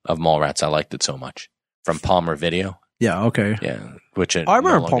tape of Mallrats. I liked it so much from Palmer Video. Yeah, okay. Yeah, which I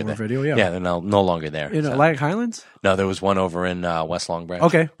remember Palmer Video, yeah. Yeah, they're no longer there. In So- Atlantic Highlands? No, there was one over in West Long Branch.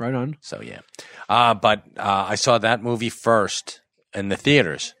 Okay, right on. So yeah, but I saw that movie first in the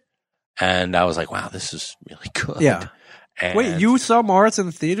theaters, and I was like, "Wow, this is really good." Yeah. And Wait, you saw Mallrats in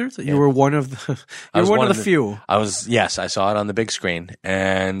the theaters? You were one of the. I You was were one of the few. Yes, I saw it on the big screen,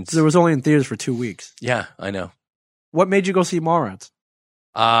 and So it was only in theaters for 2 weeks. yeah, I know. What made you go see Mallrats?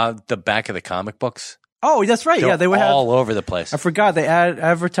 The back of the comic books. Oh, that's right. They're Yeah, they would have. all over the place. I forgot they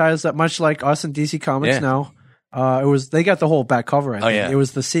advertised that much like us in DC Comics Yeah. now. They got the whole back cover. I think. yeah. It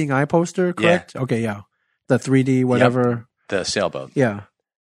was the Seeing Eye poster, correct? Okay, yeah. The 3D whatever. The sailboat, Yeah.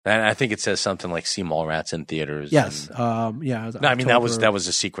 and I think it says something like "See Mallrats in theaters." Yes. and- Yeah. no, I mean that was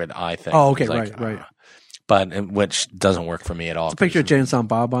a secret eye thing. Oh, It okay, was like, right. But which doesn't work for me at all. It's a picture of Jane and Silent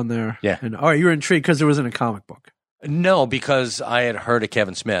Bob on there. Yeah. And all right, you were intrigued because it was in a comic book. No, because I had heard of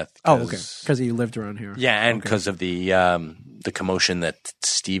Kevin Smith. Oh, okay. Because he lived around here. Yeah, and Okay. because of the commotion that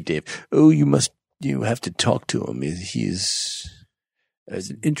Steve Dave. Oh, you have to talk to him. He's He's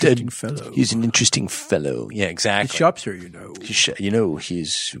an interesting fellow. He's an interesting fellow. Yeah, He exactly. shops here, you know.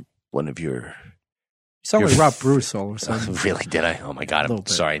 He's one of your. You sound like You're Rob Bruce all of a sudden. Really? Did I? Oh my God! Little I'm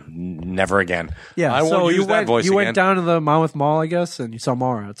bit. sorry. Never again. Yeah, I won't so use you that went. voice You again. went down to the Monmouth Mall, I guess, and you saw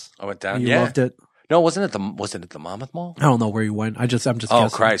Mallrats. I went down. And you yeah. loved it. No, wasn't it the Monmouth Mall? I don't know where you went. I'm just. Oh guessing.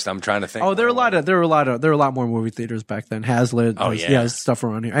 Christ! I'm trying to think. Oh, there were a lot more movie theaters back then. Hazlitt. Oh, there's- yeah. there's stuff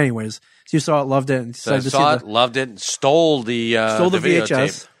around here. Anyways, so you saw it, loved it, and So I decided to saw see it, loved it, stole the VHS.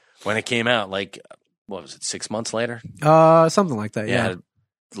 videotape when it came out. Like, what was it? 6 months later. something like that. Yeah.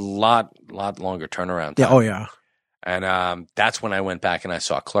 A lot longer turnaround time. Yeah. Oh yeah. And that's when I went back and I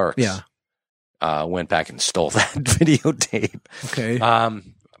saw Clerks. Yeah. Went back and stole that videotape Okay.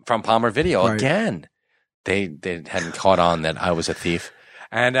 from Palmer Video Right. again. They hadn't caught on that I was a thief,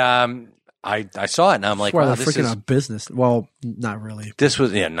 and I saw it and I'm like, Swear wow, they're this freaking is out business. Well, not really. this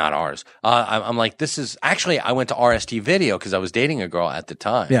was not ours. I'm like, this is actually I went to RST Video because I was dating a girl at the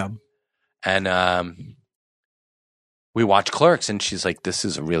time. Yeah. And we watched Clerks, and she's like, "This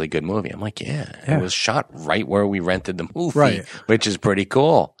is a really good movie." I'm like, "Yeah." Yeah. It was shot right where we rented the movie, Right. which is pretty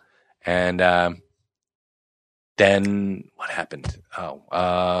cool. And then what happened?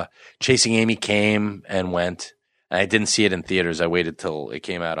 Chasing Amy came and went. I didn't see it in theaters. I waited till it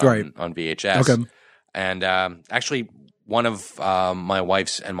came out Right. on VHS. Okay. And actually, one of my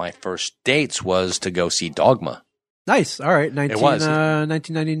wife's and my first dates was to go see Dogma. Nice. All right. It was.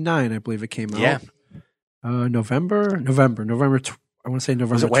 1999, I believe it came out. Yeah. November. I want to say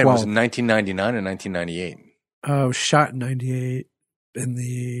November 12th. Was it 1999 or 1998? Shot in 98 in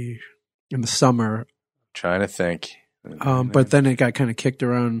the summer. Trying to think. But then it got kind of kicked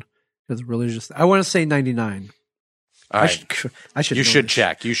around because religious. I want to say 99. All right. I should. You should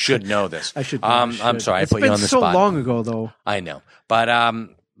check. You should know this. I should. I'm sorry. I put you on the spot. It's been so long ago, though. I know, but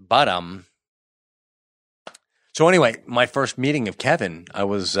So anyway, my first meeting of Kevin, I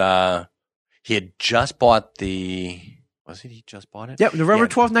was. He had just bought the. Was it? He just bought it. Yep, November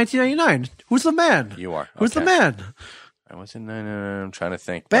 12th, 1999. Who's the man? You are. Who's the man? I was in. I'm trying to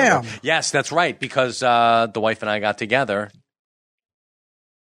think. Bam. Yes, that's right. Because the wife and I got together.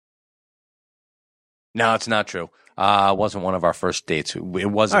 No, it's not true. It wasn't one of our first dates. It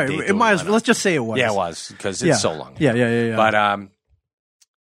was a date. It might as well. Let's just say it was. Yeah, it was because it's so long. Yeah. But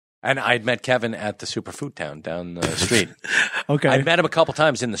and I'd met Kevin at the Superfood Town down the street. Okay. I'd met him a couple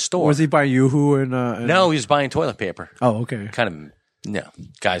times in the store. Was he buying Yoo-hoo and No, he was buying toilet paper. Oh, okay. Kind of,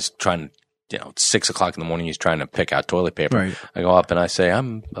 guys trying to, it's 6 o'clock in the morning. He's trying to pick out toilet paper. Right. I go up and I say,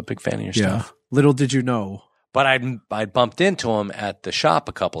 I'm a big fan of your stuff. Little did you know. But I bumped into him at the shop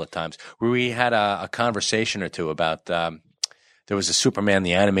a couple of times where we had a conversation or two about there was a Superman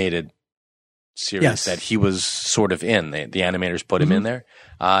the Animated series that he was sort of in. The animators put him in there.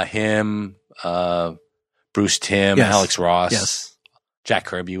 Him, Bruce Timm, Alex Ross, Jack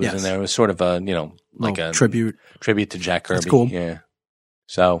Kirby was in there. It was sort of a a tribute to Jack Kirby. That's cool. Yeah.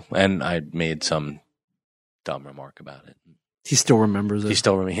 So, and I made some dumb remark about it. He still remembers it. He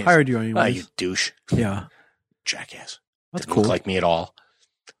still remembers. Hired you anyway. You douche. Yeah. Jackass. That's Didn't cool. look like me at all.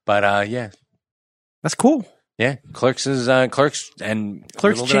 But yeah. That's cool. Yeah. Clerks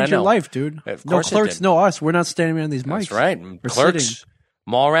changed your life, dude. Of no course Clerks, no us. We're not standing behind these mics. That's right. Clerks,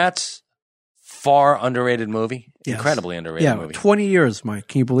 Mallrats, far underrated movie. Yes. Incredibly underrated movie. 20 years, Mike.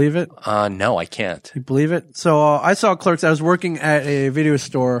 Can you believe it? No, I can't. Can you believe it? So I saw Clerks. I was working at a video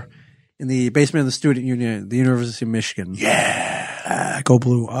store in the basement of the student union, the University of Michigan. Yeah. Go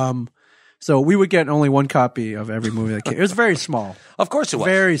Blue. So we would get only one copy of every movie that came. It was very small. Of course it was.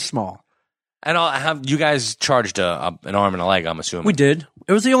 Very small. And you guys charged an arm and a leg, I'm assuming. We did.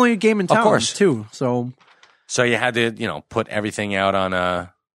 It was the only game in town, of course. Too. So you had to, put everything out on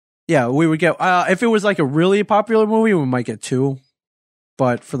a... Yeah, we would get... if it was like a really popular movie, we might get two.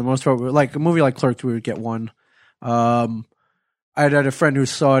 But for the most part, like a movie like Clerks, we would get one. I had a friend who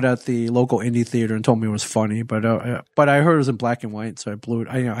saw it at the local indie theater and told me it was funny, but I heard it was in black and white, so I blew it.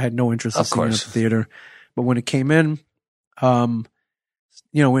 I had no interest in seeing it at the theater. But when it came in, when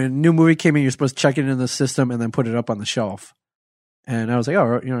a new movie came in, you're supposed to check it in the system and then put it up on the shelf. And I was like,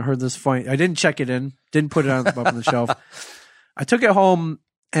 I heard this funny. I didn't check it in, didn't put it up on the shelf. I took it home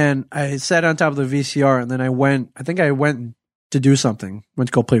and I sat on top of the VCR, and then I went to do something. Went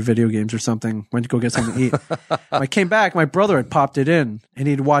to go play video games or something. Went to go get something to eat. When I came back, my brother had popped it in, and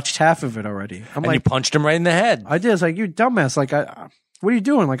he'd watched half of it already. You punched him right in the head. I did. I was like, you dumbass. Like, what are you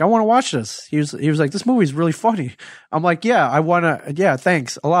doing? Like, I want to watch this. He was like, this movie's really funny. I'm like, yeah, I want to. Yeah,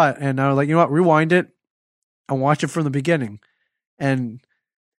 thanks a lot. And I was like, you know what? Rewind it and watch it from the beginning. And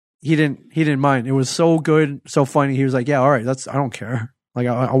he didn't mind. It was so good, so funny. He was like, yeah, all right. I don't care. Like,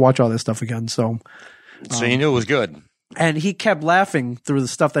 I'll watch all this stuff again. So you knew it was good. And he kept laughing through the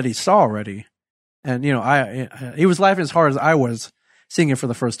stuff that he saw already. And, he was laughing as hard as I was seeing it for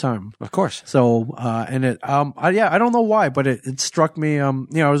the first time. Of course. So, I don't know why, but it struck me.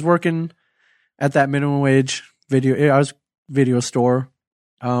 I was working at that minimum wage video store.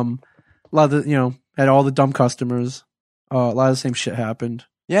 A lot of had all the dumb customers. A lot of the same shit happened.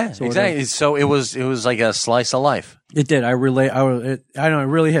 Yeah, exactly. So it was like a slice of life. It did. It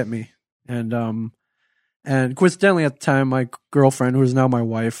really hit me. And coincidentally, at the time, my girlfriend, who is now my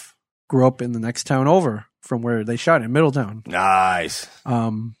wife, grew up in the next town over from where they shot it, in Middletown. Nice.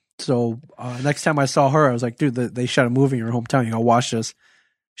 So next time I saw her, I was like, dude, they shot a movie in your hometown. You gotta watch this.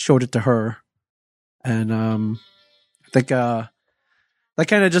 Showed it to her. And I think that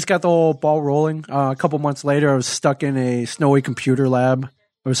kind of just got the whole ball rolling. A couple months later, I was stuck in a snowy computer lab.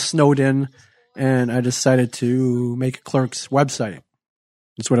 I was snowed in, and I decided to make a Clerks website.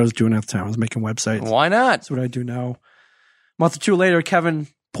 That's what I was doing at the time. I was making websites. Why not? That's what I do now. A month or two later, Kevin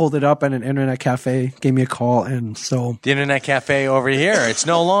pulled it up at an internet cafe, gave me a call, and so... The internet cafe over here, it's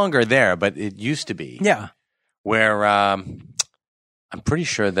no longer there, but it used to be. Yeah. Where I'm pretty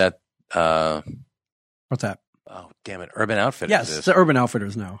sure that... What's that? Oh, damn it. Urban Outfitters Yes, it's the Urban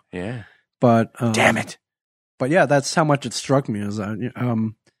Outfitters now. Yeah. But... damn it. But yeah, that's how much it struck me. It's like, I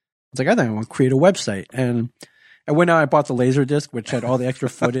think I want to create a website. And I went out, I bought the Laserdisc, which had all the extra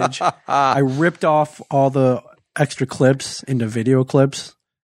footage. I ripped off all the extra clips into video clips.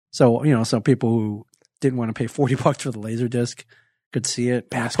 So, so people who didn't want to pay $40 for the laser disc, could see it,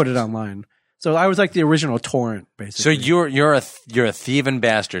 and I put it online. So I was like the original torrent, basically. So you're a thieving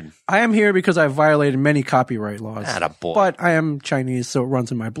bastard. I am here because I violated many copyright laws. Attaboy. But I am Chinese, so it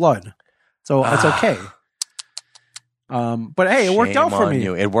runs in my blood. So it's okay. But hey, it worked out for me.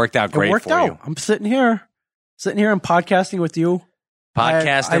 You. It worked out great for you. I'm sitting here and podcasting with you.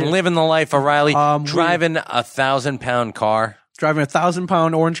 Podcasting, living the life of Riley, driving a 1,000-pound car. Driving a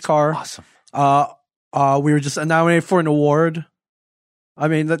 1,000-pound orange car. Awesome. We were just nominated for an award. I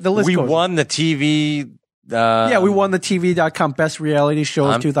mean, the list goes. We won the TV. We won the TV.com Best Reality Show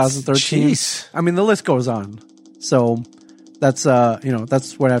of 2013. Jeez. I mean, the list goes on. So that's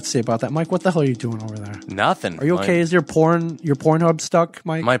that's what I have to say about that. Mike, what the hell are you doing over there? Nothing. Are you okay? Is your Pornhub stuck,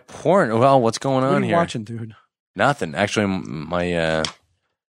 Mike? My porn. Well, what's going on what are you here? Watching, dude. Nothing. Actually, oh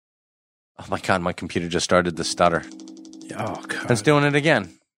my God, my computer just started to stutter. Oh God, it's doing it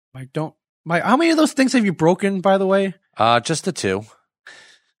again. Mike, how many of those things have you broken, by the way? Just the 2.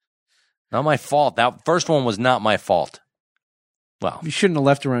 Not my fault. That first one was not my fault. Well, you shouldn't have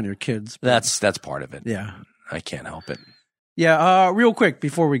left around your kids. That's part of it. Yeah, I can't help it. Yeah. Real quick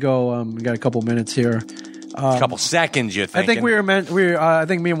before we go, we got a couple minutes here. A couple seconds, you think? I think I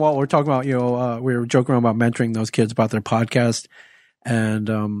think me and Walt were talking about, we were joking around about mentoring those kids about their podcast,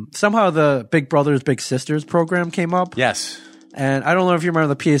 and somehow the Big Brothers Big Sisters program came up. Yes, and I don't know if you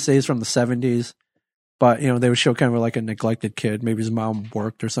remember the PSAs from the 70s, but they would show kind of like a neglected kid, maybe his mom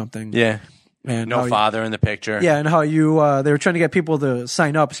worked or something. Yeah, and no father in the picture. Yeah, and how they were trying to get people to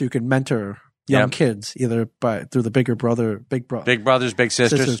sign up so you could mentor young kids either through the Big Brothers Big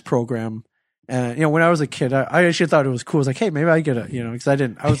Sisters program. And when I was a kid, I actually thought it was cool. I was like, hey, maybe I get because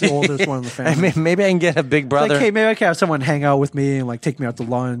I was the oldest one in the family. Maybe I can get a big brother. Like, hey, maybe I can have someone hang out with me and like take me out to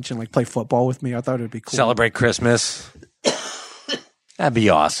lunch and like play football with me. I thought it'd be cool. Celebrate Christmas. That'd be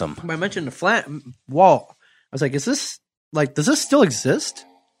awesome. When I mentioned the flat Walt, I was like, does this still exist?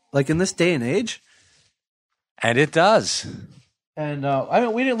 Like in this day and age? And it does. And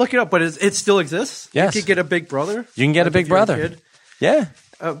we didn't look it up, but it still exists. Yes. You can get a big brother. You can get a big brother. Yeah.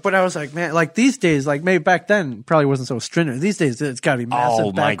 But I was like, man, like these days, like maybe back then probably wasn't so stringent. These days, it's got to be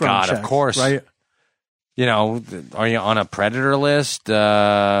massive background checks. Of course. Right? Are you on a predator list?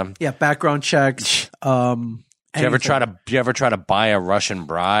 Yeah, background checks. Do you ever try to buy a Russian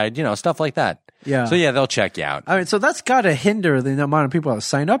bride? Stuff like that. Yeah. So they'll check you out. I mean, so that's got to hinder the amount of people that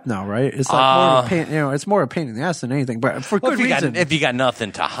sign up now, right? It's like more of a pain. It's more a pain in the ass than anything. But for good reason. If you got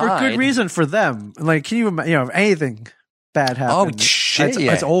nothing to hide, for good reason for them. Like, can you imagine? If anything bad happens, oh shit,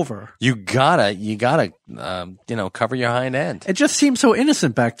 it's over. You gotta cover your hind end. It just seemed so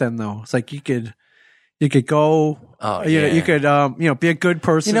innocent back then, though. It's like you could go. Oh, yeah. You could be a good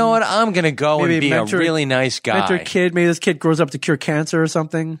person. You know what? I'm gonna go and be a really nice guy. Mentor kid. Maybe this kid grows up to cure cancer or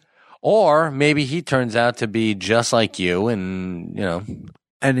something. Or maybe he turns out to be just like you, and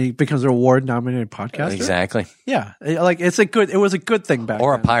and he becomes an award-nominated podcaster. Exactly. Yeah, like it was a good thing back then.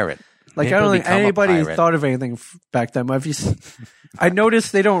 Or a pirate. Like maybe I don't think anybody thought of anything back then. I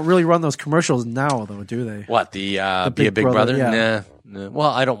noticed they don't really run those commercials now, though, do they? What Be a Big Brother? Yeah. Nah. Well,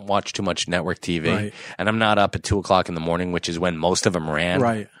 I don't watch too much network TV, and I'm not up at 2:00 in the morning, which is when most of them ran.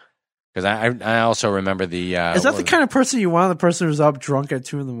 Right. Because I also remember the... is that the kind of person you want? The person who's up drunk at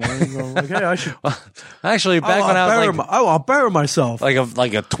 2 a.m? Like, hey, I should... Actually, back when I was like... I'll bury myself. Like a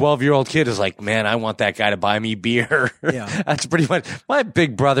 12-year-old kid is like, man, I want that guy to buy me beer. Yeah. That's pretty much... My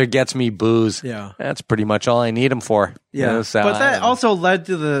big brother gets me booze. Yeah. That's pretty much all I need him for. Yeah. But that also led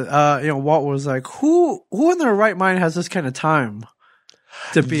to the... Walt was like, who in their right mind has this kind of time?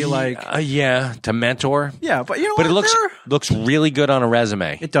 To be to mentor. Yeah, but but it looks really good on a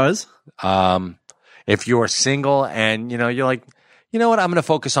resume. It does. If you're single and you're like, what, I'm going to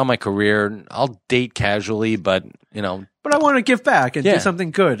focus on my career. I'll date casually, but But I want to give back and do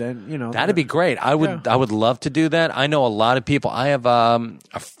something good, and that'd be great. I would love to do that. I know a lot of people. I have a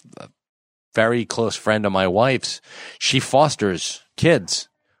very close friend of my wife's. She fosters kids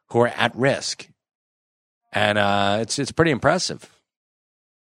who are at risk, and it's pretty impressive.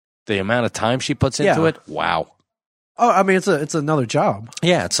 The amount of time she puts into it, wow. Oh, I mean, it's another job.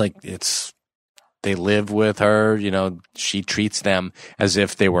 Yeah, they live with her. She treats them as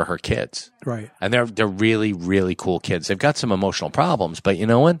if they were her kids, right? And they're really, really cool kids. They've got some emotional problems, but you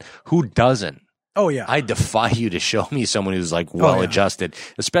know what? Who doesn't? Oh yeah, I defy you to show me someone who's like well adjusted,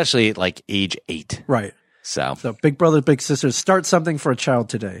 especially at like age 8, right? So Big Brothers Big Sisters, start something for a child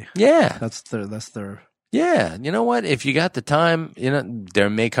today. Yeah, that's their. Yeah, you know what? If you got the time, there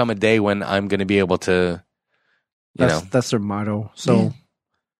may come a day when I'm going to be able to, that's their motto. So,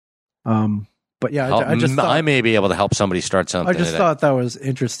 but yeah, I just thought, I may be able to help somebody start something. I just thought that was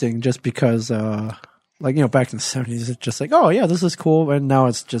interesting, just because Like, back in the 70s, it's just like, oh yeah, this is cool, and now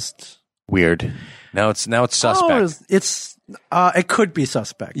it's just weird. Now it's suspect. It could be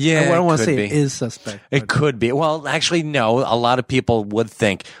suspect. Yeah, I don't want to say be. it is suspect. It could be. Well, actually, no. A lot of people would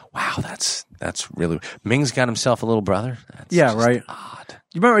think, wow, that's really. Ming's got himself a little brother. That's just right. Odd.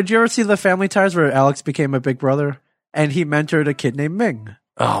 Did you ever see the Family Ties where Alex became a big brother and he mentored a kid named Ming?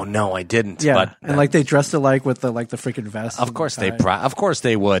 Oh no, I didn't. Yeah, but, and like they dressed alike with the freaking vest. Of course of course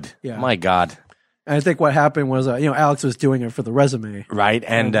they would. Yeah. My God. And I think what happened was, Alex was doing it for the resume, right?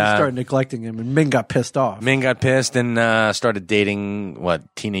 And he started neglecting him, and Ming got pissed off. Ming got pissed and started dating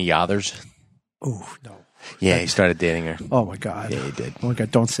Tina Yothers. Oh no. Yeah, he started dating her. Oh my God. Yeah, he did. Oh my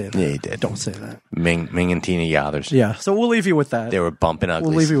God, don't say that. Yeah, he did. Don't say that. Ming and Tina Yothers. Yeah, so we'll leave you with that. They were bumping uglies.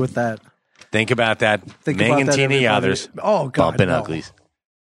 We'll leave you with that. Think about that. Ming and Tina Yothers. Oh God, bumping no. uglies.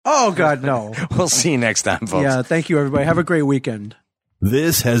 Oh God, no. We'll see you next time, folks. Yeah, thank you, everybody. Have a great weekend.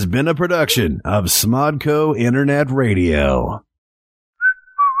 This has been a production of Smodco Internet Radio.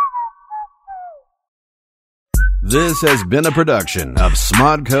 This has been a production of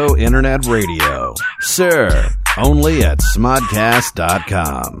Smodco Internet Radio. Sir, only at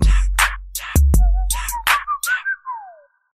smodcast.com.